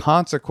 but the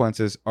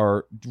consequences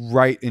are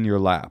right in your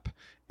lap.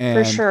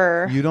 And for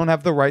sure, you don't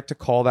have the right to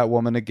call that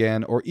woman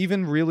again, or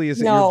even really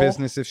is it your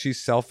business if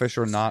she's selfish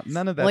or not?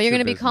 None of that. Well, you're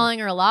going to be calling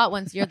her a lot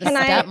once you're the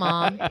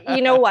stepmom.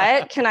 You know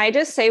what? Can I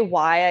just say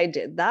why I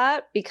did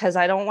that? Because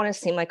I don't want to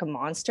seem like a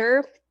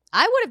monster.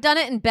 I would have done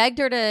it and begged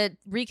her to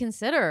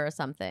reconsider or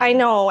something. I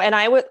know. And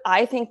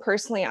I think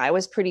personally, I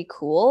was pretty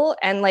cool.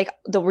 And like,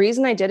 the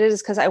reason I did it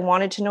is because I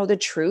wanted to know the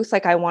truth.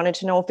 Like, I wanted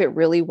to know if it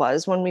really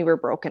was when we were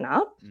broken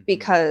up,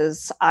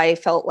 because I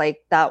felt like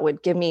that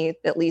would give me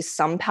at least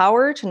some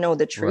power to know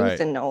the truth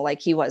and know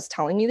like he was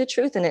telling me the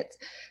truth. And it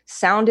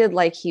sounded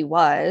like he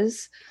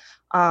was,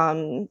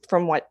 from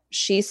what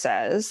she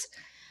says.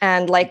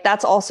 And like,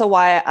 that's also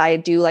why I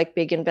do like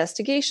big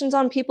investigations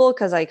on people,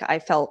 because like I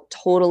felt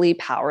totally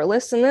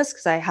powerless in this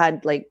because I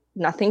had like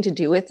nothing to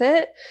do with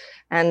it.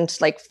 And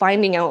like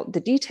finding out the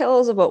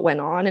details of what went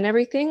on and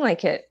everything,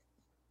 like it,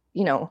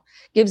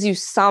 gives you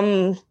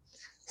some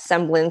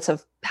semblance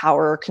of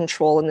power or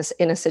control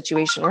in a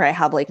situation where I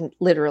have like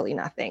literally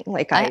nothing.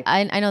 Like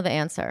I know the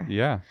answer.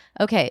 Yeah.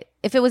 Okay.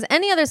 If it was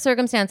any other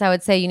circumstance, I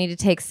would say you need to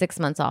take 6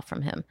 months off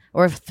from him,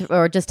 or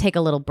just take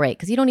a little break,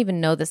 because you don't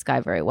even know this guy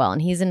very well,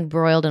 and he's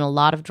embroiled in a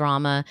lot of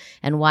drama.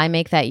 And why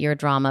make that your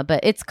drama? But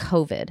it's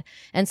COVID,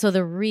 and so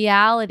the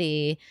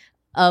reality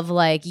of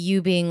like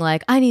you being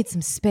like, I need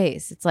some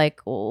space. It's like,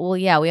 well,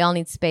 yeah, we all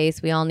need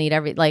space. We all need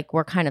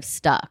we're kind of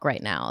stuck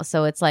right now.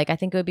 So it's like, I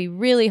think it would be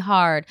really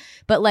hard,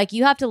 but like,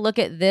 you have to look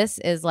at this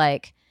as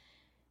like,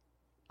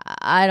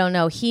 I don't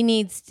know.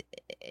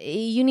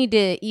 You need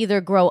to either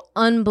grow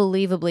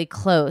unbelievably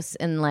close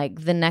in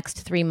like the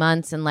next 3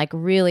 months and like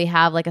really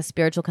have like a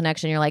spiritual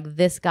connection. You're like,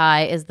 this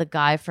guy is the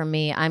guy for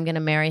me. I'm going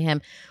to marry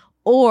him.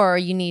 Or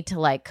you need to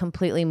like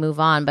completely move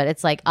on. But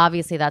it's like,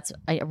 obviously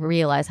I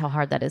realize how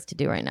hard that is to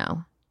do right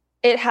now.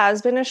 It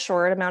has been a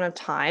short amount of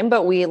time,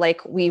 but we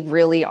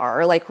really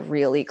are like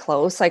really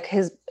close. Like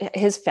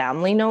his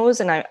family knows,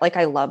 and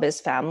I love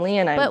his family.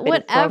 And but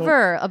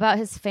whatever about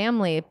his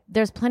family,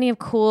 there's plenty of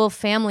cool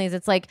families.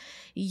 It's like,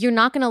 you're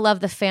not going to love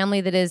the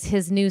family that is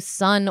his new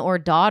son or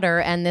daughter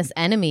and this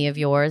enemy of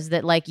yours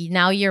that like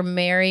now you're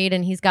married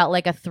and he's got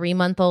like a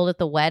 3-month-old at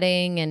the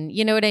wedding, and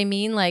you know what I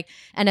mean? Like,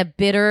 and a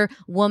bitter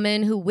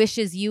woman who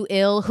wishes you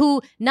ill,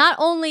 who not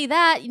only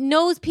that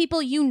knows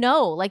people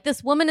like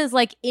this woman is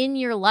like in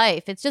your life.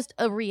 It's just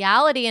a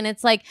reality. And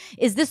it's like,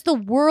 is this the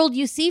world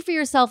you see for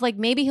yourself? Like,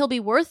 maybe he'll be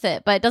worth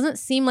it, but it doesn't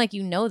seem like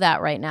you know that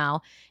right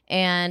now.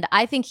 And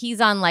I think he's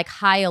on like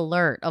high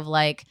alert of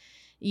like,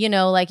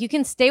 like you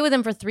can stay with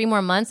him for 3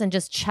 more months and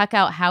just check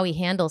out how he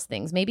handles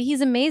things. Maybe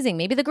he's amazing.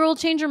 Maybe the girl will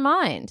change her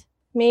mind.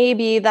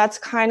 Maybe that's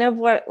kind of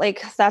what,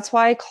 like, that's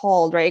why I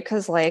called, right?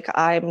 Because like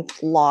I'm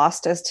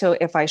lost as to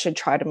if I should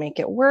try to make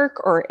it work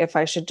or if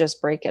I should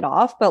just break it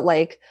off. But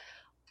like,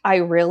 I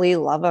really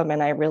love him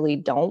and I really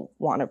don't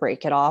want to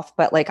break it off,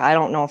 but like, I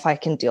don't know if I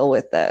can deal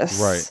with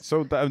this. Right.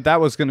 So that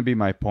was going to be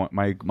my point,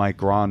 my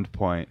grand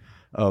point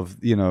of,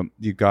 no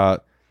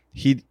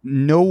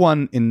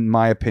one, in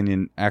my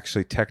opinion,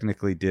 actually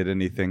technically did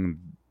anything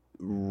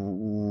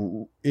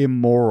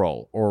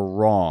immoral or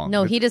wrong.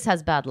 No, he just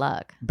has bad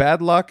luck.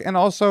 Bad luck. And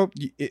also,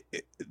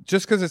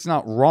 just because it's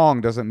not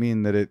wrong doesn't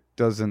mean that it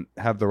doesn't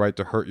have the right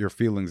to hurt your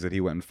feelings that he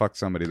went and fucked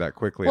somebody that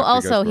quickly. Well,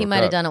 also, he might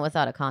have done it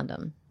without a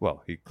condom.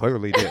 Well, he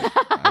clearly did.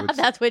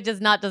 That's what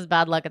just not just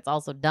bad luck. It's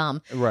also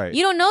dumb. Right.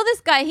 You don't know this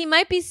guy. He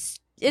might be.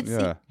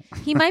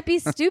 He might be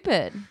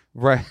stupid.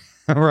 Right.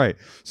 Right.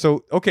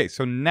 So okay.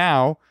 So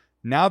now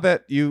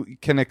that you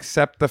can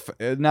accept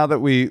now that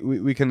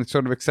we can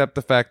sort of accept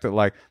the fact that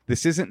like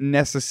this isn't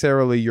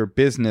necessarily your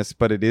business,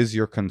 but it is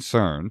your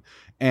concern,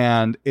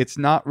 and it's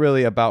not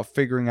really about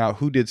figuring out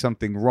who did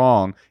something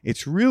wrong.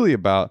 It's really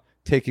about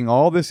taking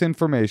all this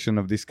information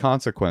of these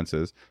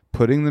consequences,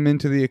 putting them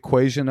into the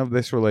equation of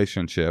this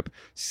relationship,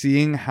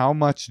 seeing how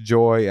much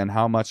joy and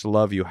how much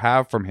love you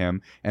have from him,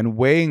 and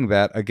weighing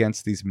that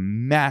against these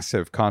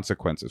massive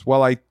consequences.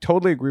 While I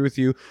totally agree with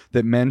you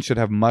that men should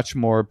have much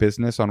more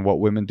business on what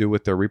women do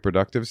with their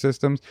reproductive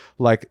systems,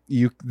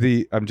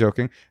 I'm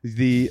joking.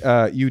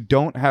 You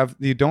don't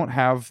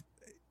have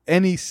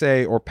any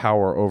say or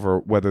power over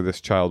whether this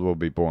child will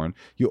be born.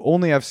 You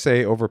only have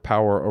say over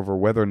power over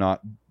whether or not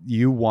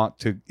you want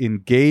to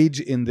engage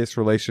in this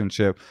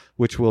relationship,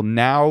 which will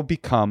now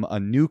become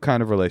a new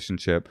kind of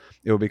relationship.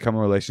 It will become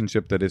a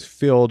relationship that is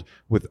filled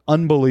with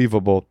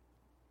unbelievable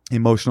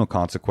emotional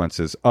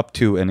consequences, up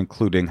to and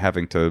including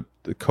having to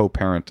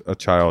co-parent a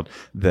child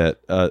that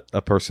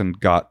a person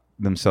got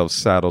themselves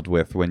saddled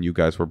with when you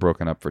guys were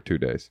broken up for 2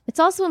 days. It's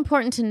also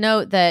important to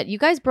note that you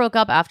guys broke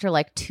up after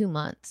like 2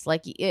 months.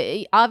 Like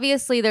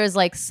obviously there's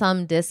like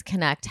some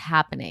disconnect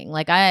happening.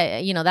 Like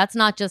that's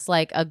not just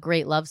like a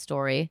great love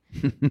story.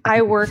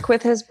 I work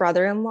with his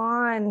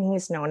brother-in-law and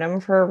he's known him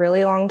for a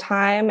really long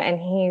time.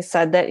 And he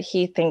said that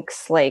he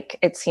thinks like,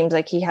 it seems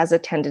like he has a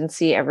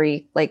tendency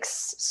every like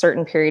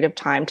certain period of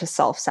time to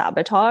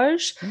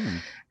self-sabotage.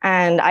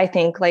 And I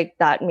think like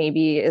that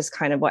maybe is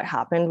kind of what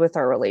happened with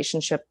our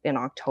relationship in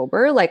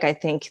October. Like, I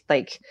think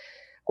like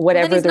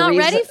whatever he's not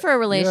ready for a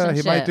relationship.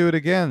 Yeah, he might do it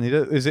again.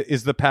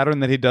 Is the pattern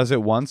that he does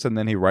it once and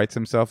then he writes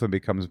himself and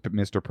becomes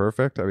Mr.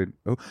 Perfect? I mean,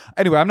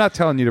 anyway, I'm not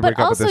telling you to break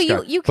up with this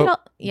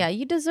guy.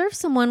 You deserve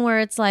someone where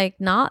it's like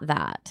not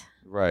that.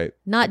 Right.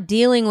 Not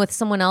dealing with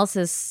someone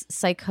else's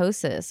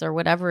psychosis or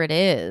whatever it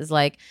is,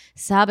 like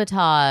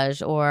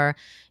sabotage or,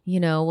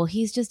 well,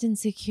 he's just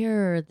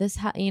insecure.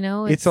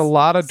 It's a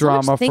lot of so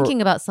drama much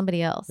thinking about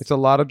somebody else. It's a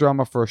lot of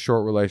drama for a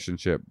short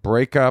relationship.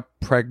 Breakup,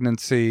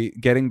 pregnancy,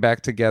 getting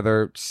back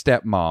together,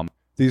 stepmom.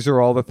 These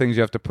are all the things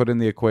you have to put in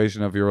the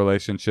equation of your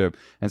relationship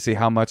and see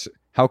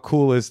how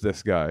cool is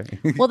this guy?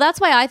 Well, that's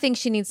why I think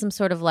she needs some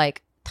sort of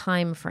like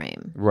time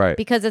frame. Right.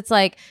 Because it's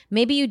like,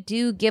 maybe you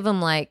do give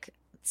him like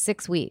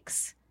 6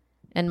 weeks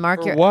and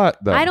mark For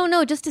what, though? I don't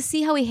know, just to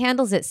see how he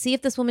handles it. See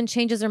if this woman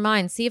changes her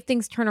mind. See if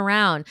things turn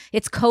around.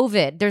 It's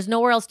COVID. There's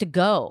nowhere else to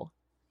go.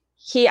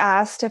 He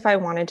asked if I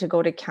wanted to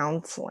go to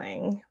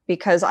counseling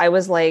because I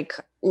was like,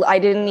 I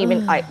didn't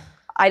even, I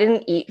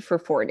didn't eat for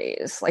 4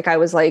 days. Like I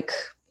was like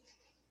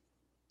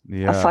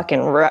a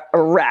fucking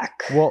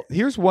wreck. Well,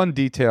 here's one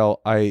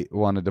detail I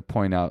wanted to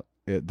point out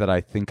that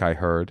I think I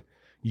heard.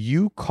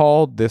 You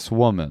called this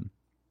woman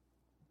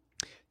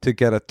to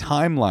get a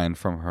timeline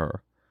from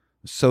her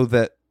so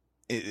that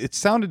it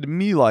sounded to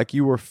me like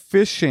you were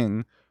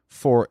fishing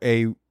for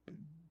a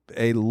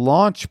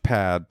launch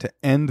pad to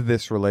end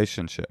this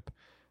relationship.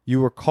 You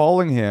were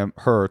calling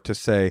her to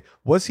say,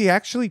 was he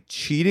actually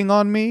cheating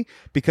on me?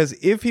 Because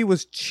if he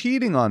was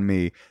cheating on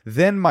me,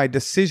 then my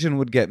decision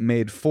would get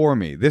made for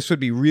me. This would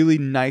be really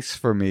nice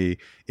for me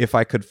if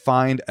I could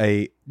find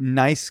a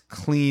nice,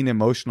 clean,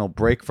 emotional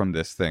break from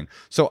this thing.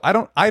 So I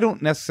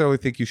don't necessarily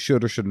think you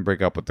should or shouldn't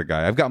break up with the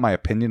guy. I've got my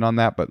opinion on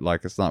that, but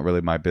like it's not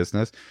really my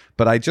business.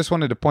 But I just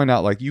wanted to point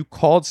out, like, you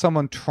called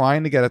someone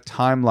trying to get a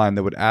timeline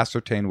that would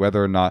ascertain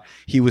whether or not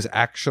he was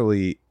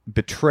actually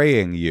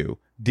betraying you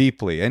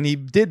deeply, and he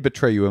did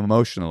betray you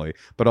emotionally,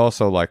 but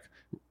also like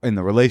in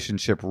the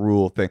relationship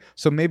rule thing.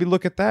 So maybe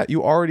look at that.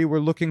 You already were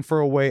looking for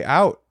a way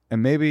out,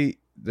 and maybe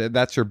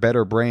that's your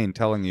better brain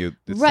telling you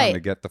it's time to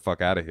get the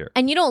fuck out of here.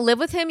 And you don't live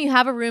with him. You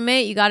have a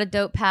roommate. You got a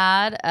dope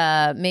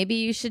pad. Maybe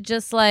you should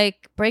just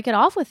like break it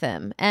off with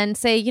him and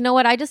say, you know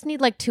what? I just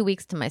need like 2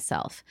 weeks to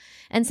myself.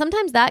 And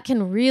sometimes that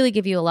can really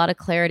give you a lot of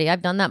clarity.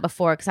 I've done that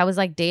before because I was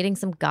like dating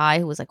some guy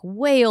who was like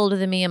way older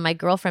than me, and my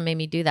girlfriend made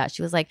me do that.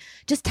 She was like,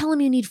 just tell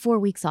him you need 4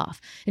 weeks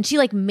off. And she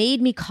like made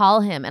me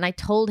call him, and I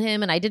told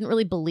him, and I didn't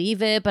really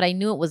believe it, but I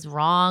knew it was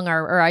wrong,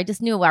 or I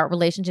just knew our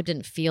relationship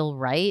didn't feel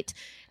right.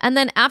 And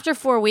then after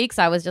 4 weeks,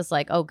 I was just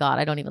like, oh God,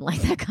 I don't even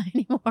like that guy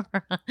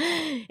anymore.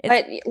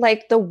 But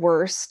like the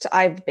worst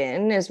I've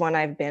been is when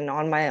I've been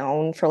on my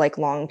own for like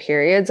long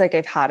periods. Like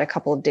I've had a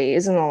couple of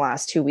days in the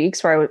last 2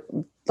 weeks where I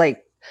would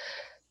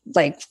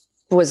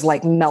was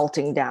like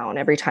melting down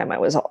every time I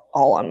was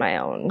all on my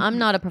own. I'm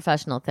not a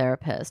professional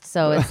therapist,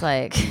 so it's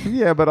like...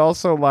 Yeah, but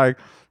also like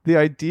the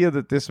idea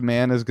that this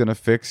man is going to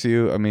fix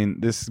you. I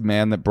mean, this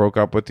man that broke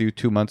up with you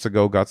 2 months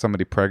ago got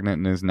somebody pregnant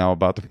and is now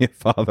about to be a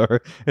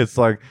father. It's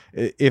like,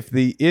 if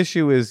the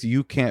issue is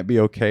you can't be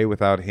okay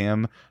without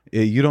him,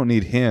 you don't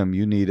need him.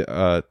 You need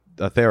a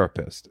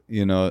therapist.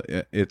 You know,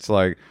 it's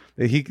like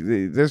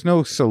there's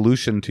no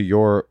solution to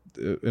your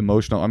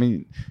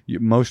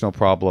emotional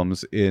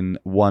problems in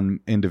one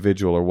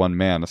individual or one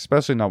man,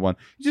 especially not one.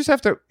 You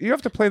have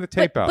to play the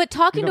tape out. But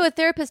talking to a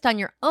therapist on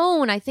your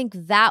own, I think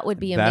that would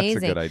be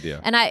amazing. That's a good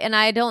idea. And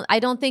I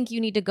don't think you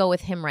need to go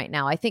with him right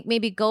now. I think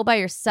maybe go by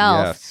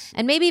yourself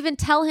and maybe even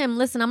tell him,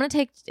 listen, I'm going to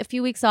take a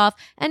few weeks off,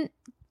 and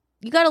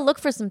you got to look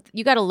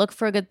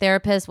for a good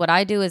therapist. What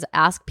I do is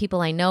ask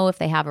people I know if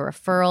they have a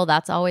referral.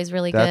 That's always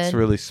really good. That's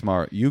really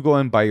smart. You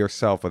going by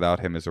yourself without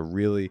him is a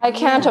really... I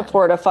can't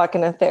afford a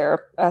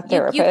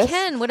therapist. You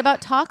can. What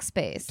about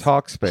Talkspace?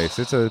 Talkspace.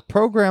 It's a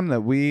program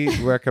that we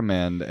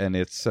recommend, and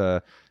it's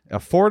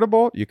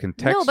affordable. You can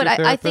text. No, but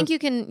your I think you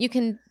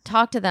can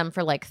talk to them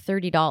for like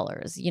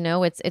 $30. You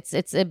know, it's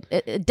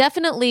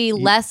definitely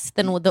less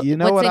than what's in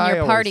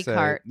your party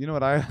cart. You know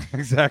what I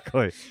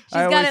exactly? She's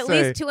got at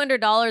least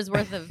 $200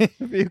 worth of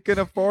if you can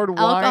afford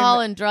alcohol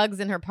wine and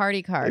drugs in her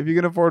party cart. If you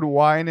can afford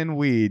wine and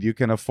weed, you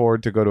can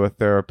afford to go to a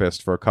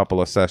therapist for a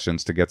couple of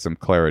sessions to get some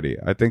clarity.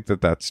 I think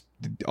that's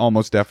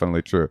almost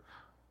definitely true.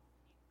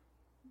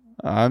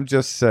 I'm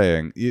just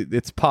saying,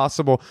 it's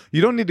possible.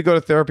 You don't need to go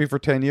to therapy for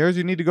 10 years.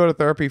 You need to go to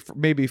therapy for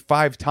maybe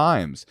 5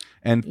 times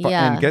and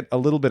get a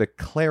little bit of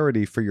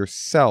clarity for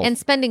yourself. And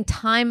spending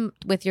time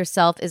with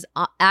yourself is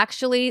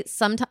actually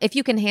sometimes, if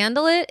you can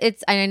handle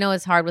it, I know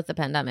it's hard with the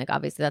pandemic.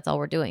 Obviously, that's all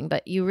we're doing,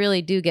 but you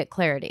really do get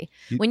clarity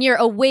when you're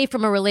away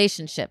from a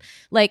relationship.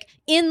 Like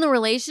in the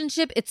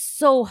relationship, it's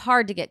so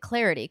hard to get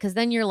clarity because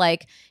then you're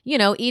like,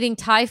 eating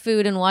Thai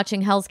food and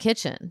watching Hell's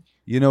Kitchen.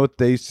 You know what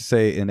they used to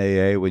say in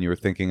AA when you were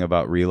thinking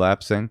about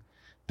relapsing?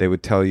 They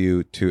would tell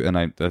you to, and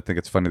I think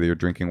it's funny that you're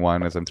drinking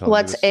wine as I'm telling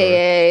What's you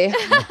this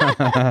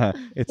AA?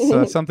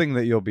 It's something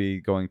that you'll be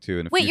going to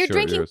in a Wait, few you're short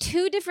drinking years.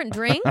 2 different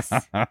drinks?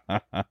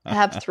 I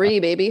have 3,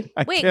 baby.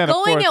 Wait,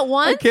 going at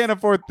once? I can't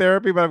afford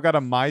therapy, but I've got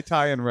a Mai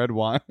Tai and red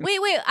wine. Wait,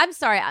 I'm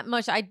sorry,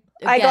 Moshe.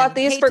 I got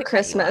these for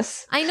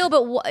Christmas. I know,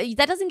 but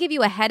that doesn't give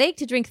you a headache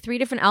to drink 3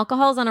 different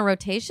alcohols on a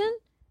rotation?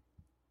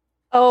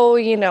 Oh,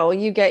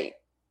 you get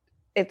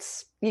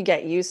you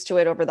get used to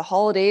it over the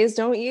holidays,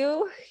 don't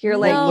you? You're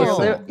No.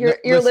 like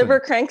your liver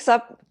cranks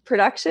up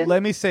production.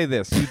 Let me say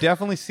this: you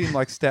definitely seem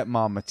like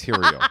stepmom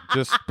material,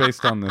 just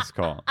based on this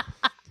call.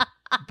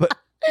 But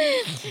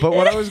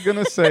what I was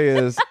gonna say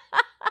is,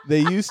 they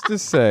used to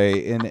say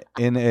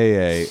in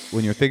AA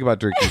when you're thinking about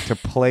drinking to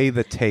play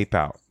the tape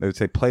out. They would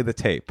say play the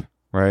tape,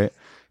 right?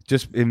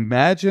 Just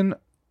imagine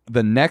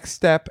the next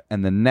step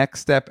and the next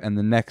step and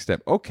the next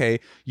step. Okay,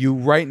 you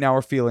right now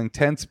are feeling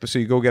tense, so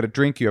you go get a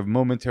drink, you have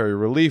momentary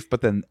relief,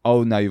 but then,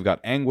 now you've got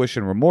anguish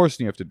and remorse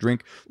and you have to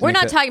drink. We're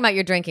not talking about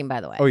your drinking,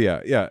 by the way. Oh,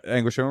 yeah.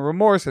 Anguish and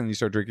remorse, and you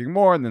start drinking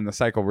more, and then the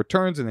cycle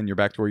returns, and then you're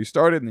back to where you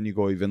started, and then you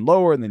go even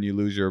lower, and then you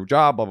lose your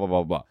job, blah, blah,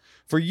 blah, blah.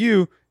 For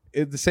you,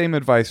 the same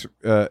advice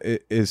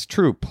is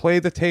true. Play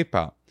the tape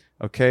out,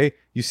 okay?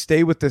 You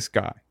stay with this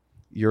guy.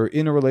 You're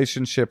in a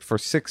relationship for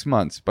 6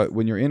 months, but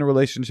when you're in a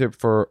relationship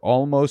for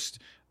almost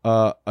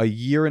a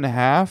year and a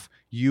half,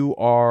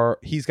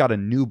 he's got a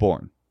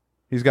newborn.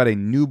 He's got a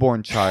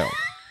newborn child.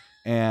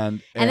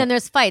 And then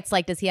there's fights.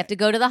 Like, does he have to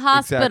go to the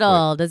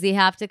hospital? Exactly. Does he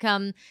have to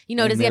come?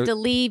 Does he have to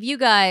leave you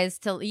guys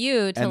to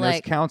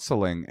there's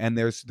counseling, and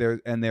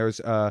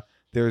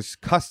there's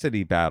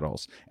custody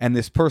battles, and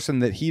this person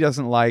that he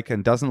doesn't like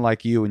and doesn't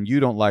like you and you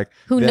don't like,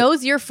 who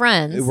knows your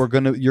friends.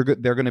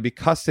 They're gonna be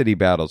custody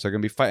battles. They're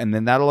gonna be fight, and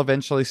then that'll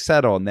eventually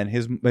settle, and then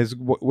his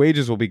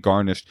wages will be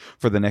garnished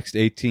for the next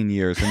 18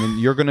 years, and then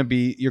you're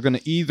gonna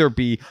either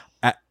be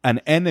an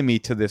enemy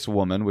to this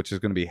woman, which is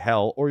going to be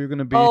hell, or you're going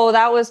to be... Oh,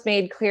 that was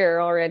made clear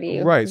already.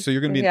 Right, so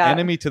you're going to be an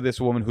enemy to this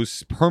woman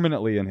who's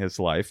permanently in his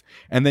life,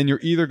 and then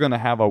you're either going to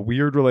have a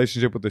weird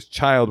relationship with this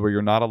child where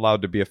you're not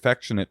allowed to be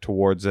affectionate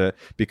towards it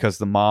because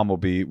the mom will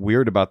be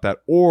weird about that,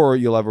 or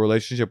you'll have a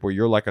relationship where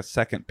you're like a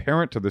second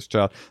parent to this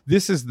child.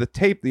 This is the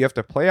tape that you have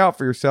to play out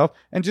for yourself,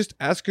 and just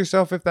ask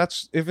yourself if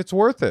it's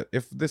worth it,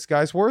 if this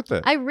guy's worth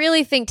it. I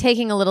really think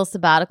taking a little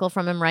sabbatical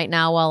from him right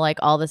now while like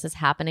all this is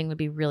happening would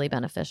be really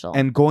beneficial.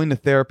 And going to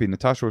therapy.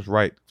 Natasha was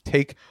right.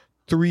 Take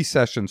 3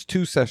 sessions,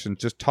 2 sessions.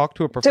 Just talk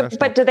to a professional.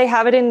 But do they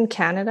have it in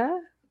Canada?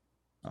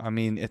 I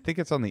mean, I think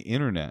it's on the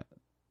internet.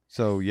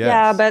 So, yes.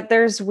 Yeah, but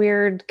there's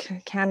weird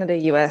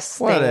Canada-US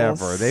Whatever.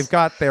 things. They've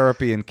got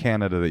therapy in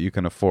Canada that you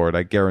can afford.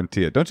 I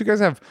guarantee it. Don't you guys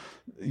have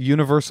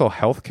universal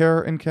health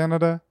care in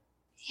Canada?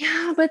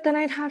 Yeah, but then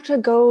I'd have to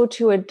go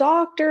to a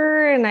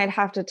doctor and I'd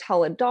have to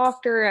tell a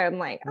doctor. I'm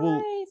like,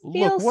 I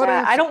feel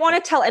sad. I don't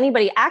want to tell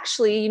anybody.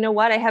 Actually, you know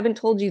what? I haven't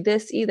told you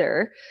this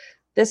either.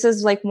 This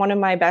is like one of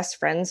my best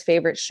friend's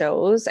favorite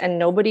shows, and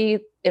nobody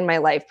in my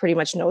life pretty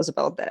much knows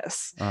about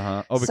this.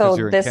 Oh, because so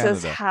you're in this Canada.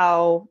 is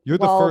how you're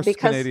the first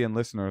Canadian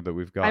listener that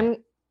we've got.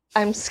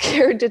 I'm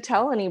scared to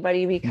tell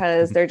anybody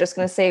because they're just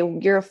going to say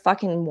you're a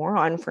fucking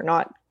moron for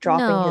not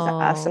dropping his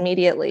ass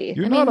immediately.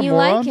 You're not a you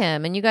moron. like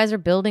him, and you guys are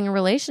building a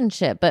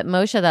relationship. But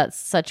Moshe, that's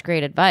such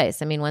great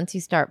advice. I mean, once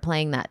you start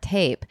playing that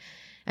tape,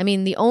 I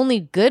mean, the only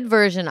good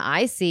version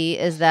I see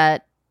is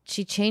that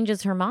she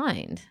changes her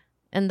mind.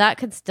 And that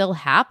could still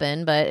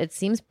happen, but it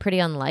seems pretty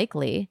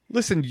unlikely.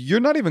 Listen,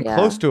 you're not even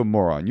close to a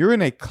moron. You're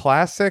in a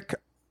classic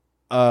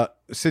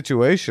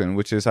situation,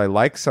 which is I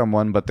like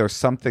someone, but there's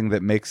something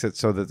that makes it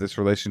so that this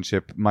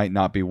relationship might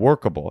not be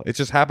workable. It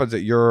just happens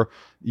that your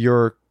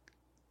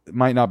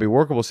might not be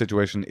workable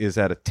situation is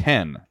at a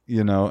 10,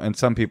 and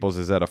some people's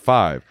is at a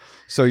 5.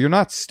 So you're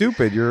not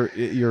stupid.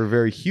 You're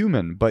very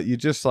human, but you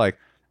just like,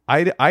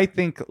 I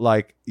think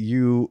like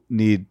you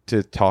need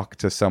to talk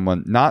to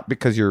someone, not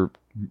because you're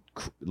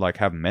like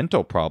have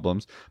mental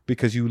problems,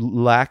 because you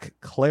lack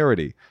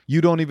clarity.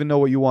 You don't even know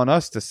what you want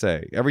us to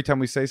say. Every time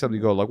we say something,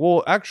 you go like,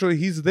 well, actually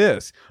he's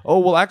this. Oh,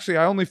 well, actually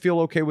I only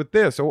feel okay with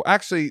this. Oh,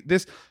 actually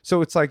this.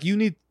 So it's like you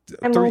need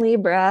I'm a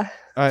Libra.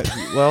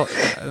 Well,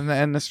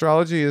 and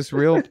astrology is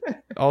real.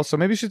 Also,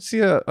 maybe you should see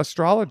a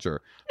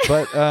astrologer,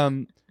 but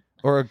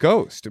or a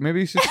ghost.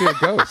 Maybe you should see a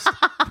ghost.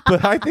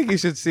 But I think you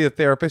should see a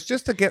therapist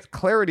just to get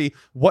clarity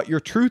what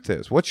your truth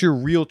is. What's your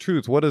real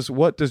truth? What does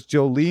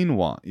Jolene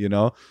want,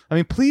 I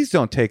mean, please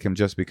don't take him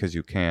just because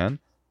you can.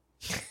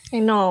 I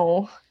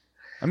know.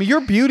 I mean,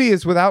 your beauty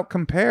is without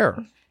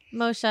compare.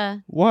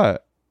 Moshe.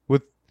 What?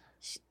 With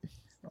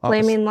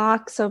flaming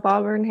locks of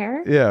auburn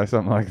hair? Yeah,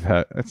 something like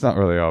that. It's not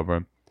really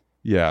auburn.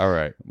 Yeah, all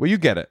right. Well, you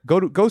get it.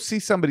 Go see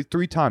somebody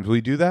 3 times. Will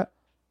you do that?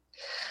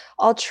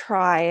 I'll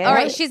try it. All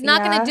right, she's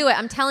not going to do it.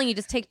 I'm telling you,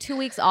 just take 2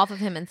 weeks off of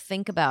him and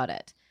think about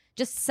it.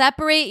 Just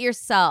separate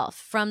yourself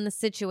from the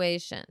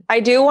situation.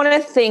 I do want to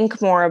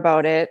think more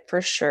about it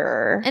for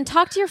sure. And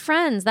talk to your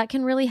friends. That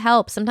can really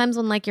help. Sometimes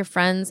when like your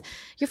friends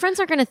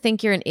are going to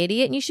think you're an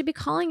idiot, and you should be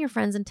calling your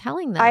friends and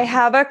telling them. I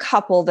have a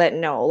couple that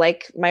know,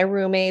 like my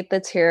roommate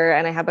that's here,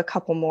 and I have a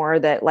couple more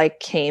that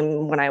like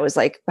came when I was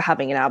like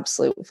having an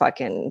absolute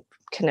fucking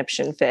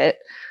conniption fit.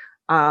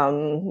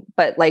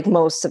 But like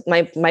most of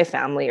my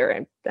family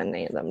or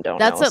any of them don't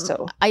know.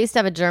 So I used to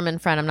have a German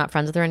friend. I'm not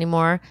friends with her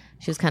anymore.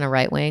 She was kind of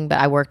right wing, but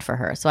I worked for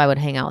her, so I would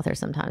hang out with her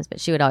sometimes.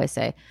 But she would always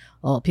say,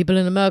 "Oh, people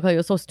in America,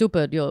 you're so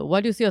stupid. Why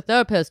do you see a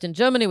therapist? In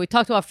Germany, we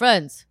talk to our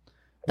friends.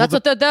 That's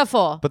what they're there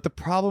for." But the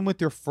problem with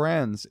your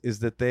friends is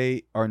that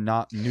they are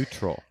not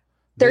neutral.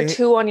 They're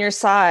two on your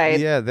side.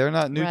 Yeah, they're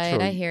not neutral.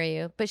 Right, I hear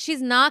you. But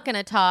she's not going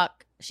to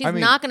talk. She's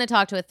not going to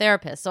talk to a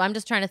therapist. So I'm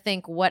just trying to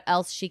think what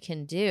else she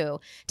can do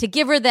to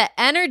give her the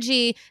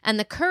energy and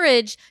the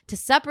courage to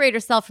separate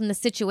herself from the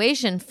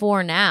situation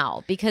for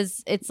now,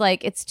 because it's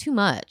like, it's too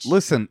much.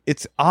 Listen,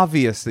 it's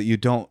obvious that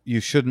you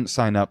shouldn't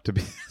sign up to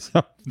be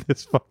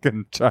this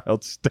fucking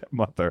child's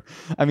stepmother.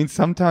 I mean,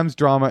 sometimes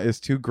drama is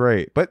too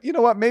great. But you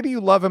know what? Maybe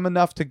you love him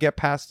enough to get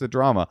past the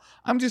drama.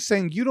 I'm just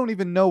saying you don't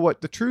even know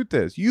what the truth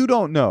is. You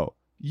don't know.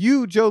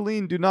 You,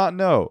 Jolene, do not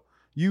know.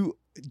 You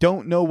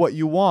don't know what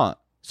you want.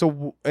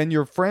 So, and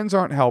your friends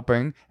aren't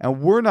helping,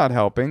 and we're not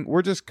helping.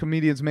 We're just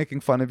comedians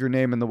making fun of your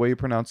name and the way you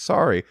pronounce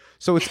sorry.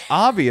 So it's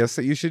obvious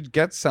that you should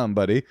get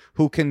somebody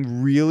who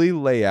can really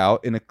lay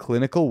out in a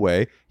clinical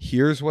way,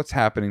 here's what's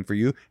happening for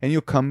you, and you'll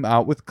come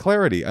out with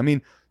clarity. I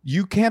mean,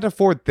 you can't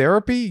afford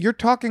therapy? You're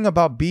talking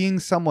about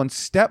being someone's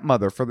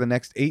stepmother for the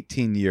next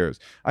 18 years.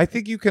 I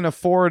think you can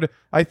afford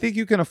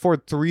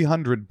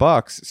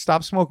 $300.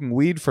 Stop smoking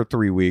weed for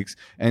 3 weeks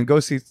and go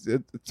see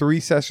 3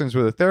 sessions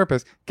with a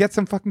therapist. Get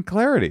some fucking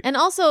clarity. And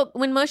also,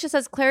 when Moshe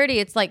says clarity,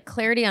 it's like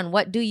clarity on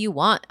what do you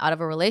want out of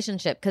a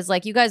relationship? Because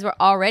like you guys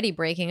were already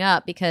breaking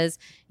up because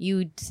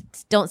you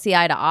don't see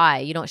eye to eye.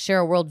 You don't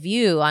share a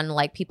worldview on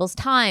like people's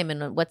time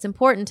and what's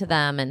important to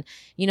them. And,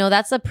 you know,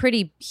 that's a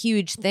pretty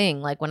huge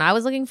thing. Like when I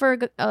was looking for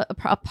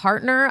a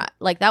partner,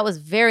 like that was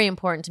very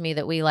important to me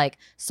that we like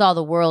saw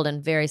the world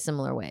in very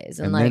similar ways.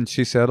 And like, then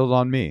she settled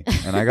on me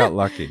and I got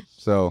lucky.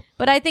 So,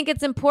 but I think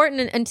it's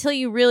important until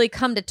you really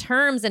come to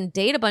terms and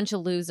date a bunch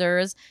of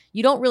losers,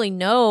 you don't really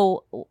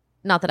know.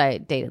 Not that I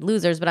dated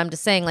losers, but I'm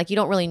just saying, like, you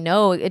don't really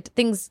know.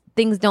 Things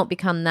don't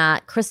become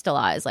that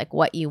crystallized, like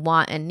what you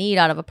want and need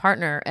out of a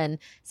partner. And it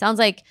sounds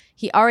like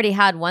he already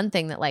had one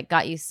thing that like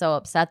got you so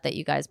upset that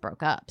you guys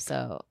broke up.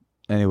 So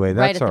anyway,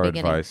 that's our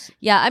advice.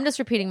 Yeah, I'm just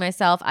repeating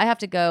myself. I have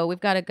to go. We've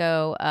got to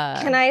go.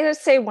 Can I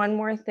just say one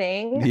more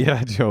thing?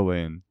 Yeah,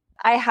 Jolene.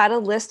 I had a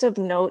list of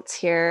notes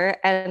here,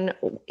 and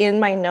in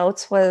my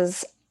notes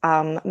was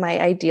my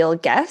ideal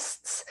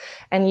guests,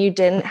 and you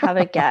didn't have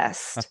a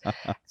guest.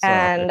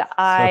 And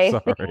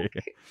I think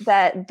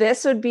that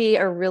this would be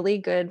a really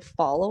good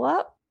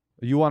follow-up.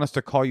 You want us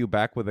to call you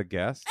back with a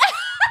guest?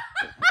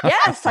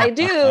 Yes, I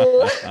do.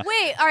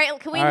 Wait, all right.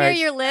 Can we hear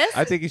your list?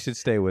 I think you should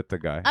stay with the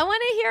guy. I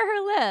want to hear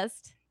her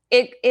list.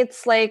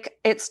 It's like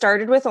it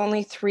started with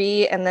only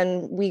 3, and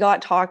then we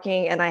got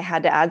talking, and I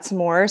had to add some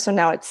more, so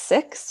now it's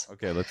 6.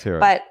 Okay, let's hear it.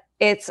 But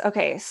it's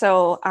okay.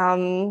 So,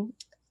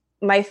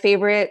 my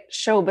favorite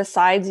show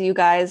besides you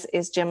guys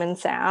is Jim and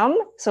Sam.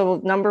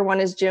 So number 1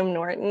 is Jim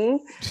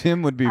Norton.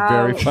 Jim would be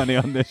very funny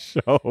on this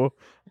show.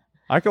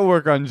 I could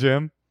work on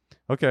Jim.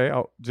 Okay,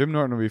 Jim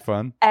Norton would be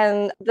fun.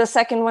 And the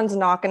second one's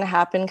not going to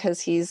happen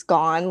because he's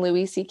gone,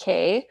 Louis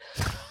C.K.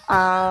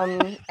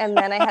 And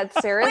then I had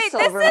Sarah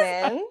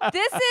Silverman.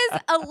 This is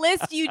a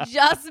list you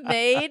just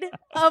made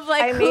of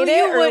like I made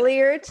it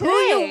earlier today. Who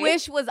you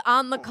wish was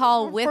on the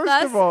call with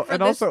us. First of all,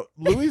 and also,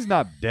 Louis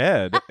not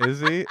dead, is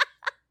he?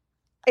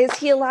 Is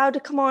he allowed to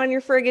come on your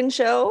friggin'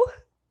 show?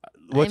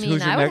 I would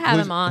have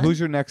him on.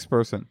 Who's your next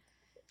person?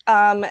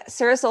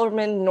 Sarah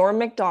Silverman, Norm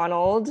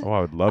Macdonald. Oh,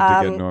 I would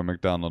love to get Norm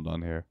Macdonald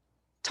on here.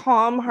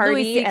 Tom Hardy.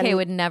 Louis C.K.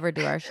 would never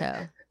do our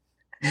show.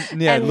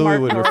 Yeah, and Louis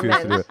Mark would Norman.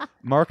 refuse to do it.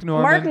 Mark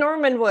Norman. Mark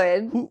Norman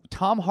would. Who?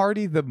 Tom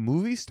Hardy, the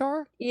movie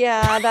star?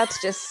 Yeah, that's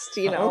just,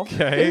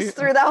 Okay. Just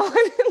threw that one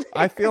in there.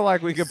 I feel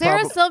like we could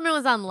Sarah Silverman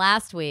was on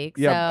last week.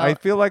 Yeah, so.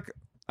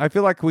 I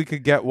feel like we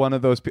could get one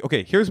of those people.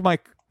 Okay, here's my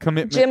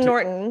commitment. Jim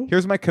Norton.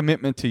 Here's my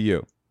commitment to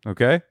you.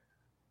 Okay?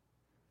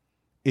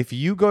 If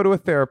you go to a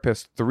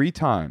therapist 3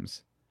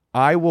 times,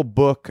 we will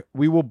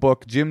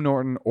book Jim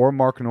Norton or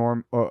Mark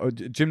Norman.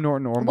 Jim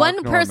Norton or Mark One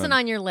Norman. person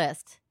on your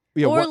list.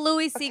 Yeah, or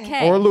Louis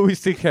C.K. Or Louis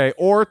C.K.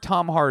 or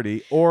Tom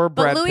Hardy or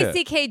Brad But Louis Pitt.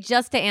 C.K.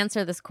 just to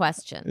answer this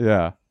question.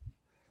 Yeah.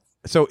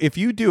 So if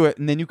you do it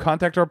and then you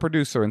contact our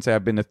producer and say,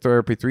 I've been to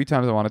therapy 3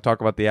 times, I want to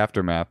talk about the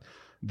aftermath,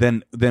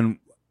 then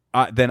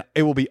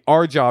it will be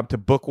our job to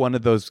book one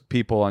of those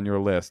people on your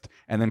list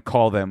and then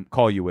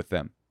call you with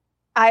them.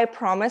 I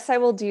promise I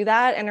will do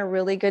that. And a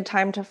really good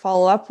time to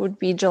follow up would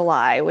be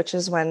July, which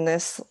is when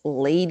this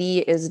lady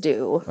is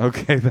due.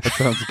 Okay, that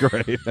sounds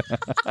great.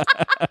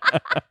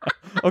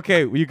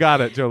 Okay, you got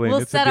it, Jolene. We'll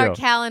it's set a our deal.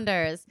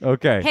 calendars.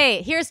 Okay.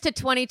 Hey, here's to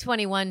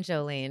 2021,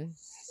 Jolene.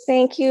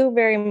 Thank you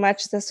very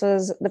much. This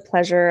was the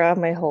pleasure of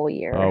my whole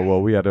year. Oh,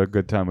 well, we had a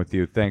good time with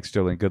you. Thanks,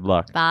 Jolene. Good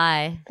luck.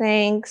 Bye.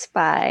 Thanks.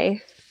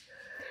 Bye.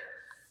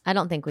 I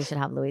don't think we should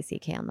have Louis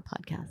C.K. on the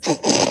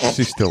podcast.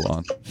 She's still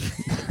on.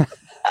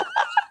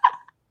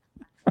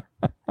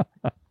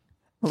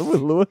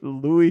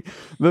 Louis,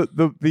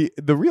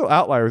 the real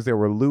outliers there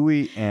were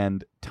Louis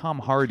and Tom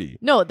Hardy.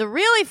 No, the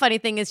really funny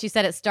thing is she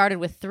said it started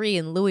with 3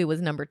 and Louis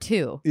was number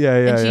 2. Yeah,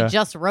 and she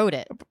just wrote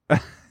it.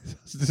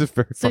 This is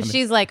very So funny.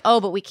 she's like,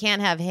 oh, but we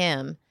can't have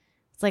him.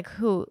 It's like,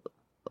 who?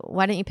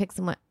 Why didn't you pick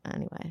someone?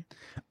 Anyway.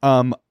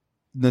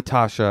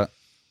 Natasha,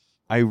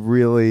 I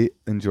really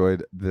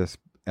enjoyed this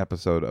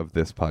episode of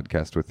this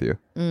podcast with you.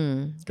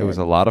 It was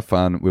a lot of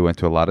fun. We went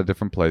to a lot of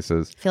different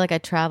places. I feel like I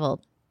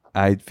traveled.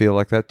 I feel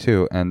like that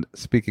too. And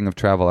speaking of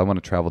travel, I want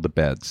to travel to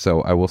bed.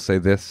 So I will say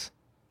this.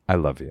 I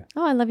love you.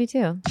 Oh, I love you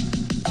too.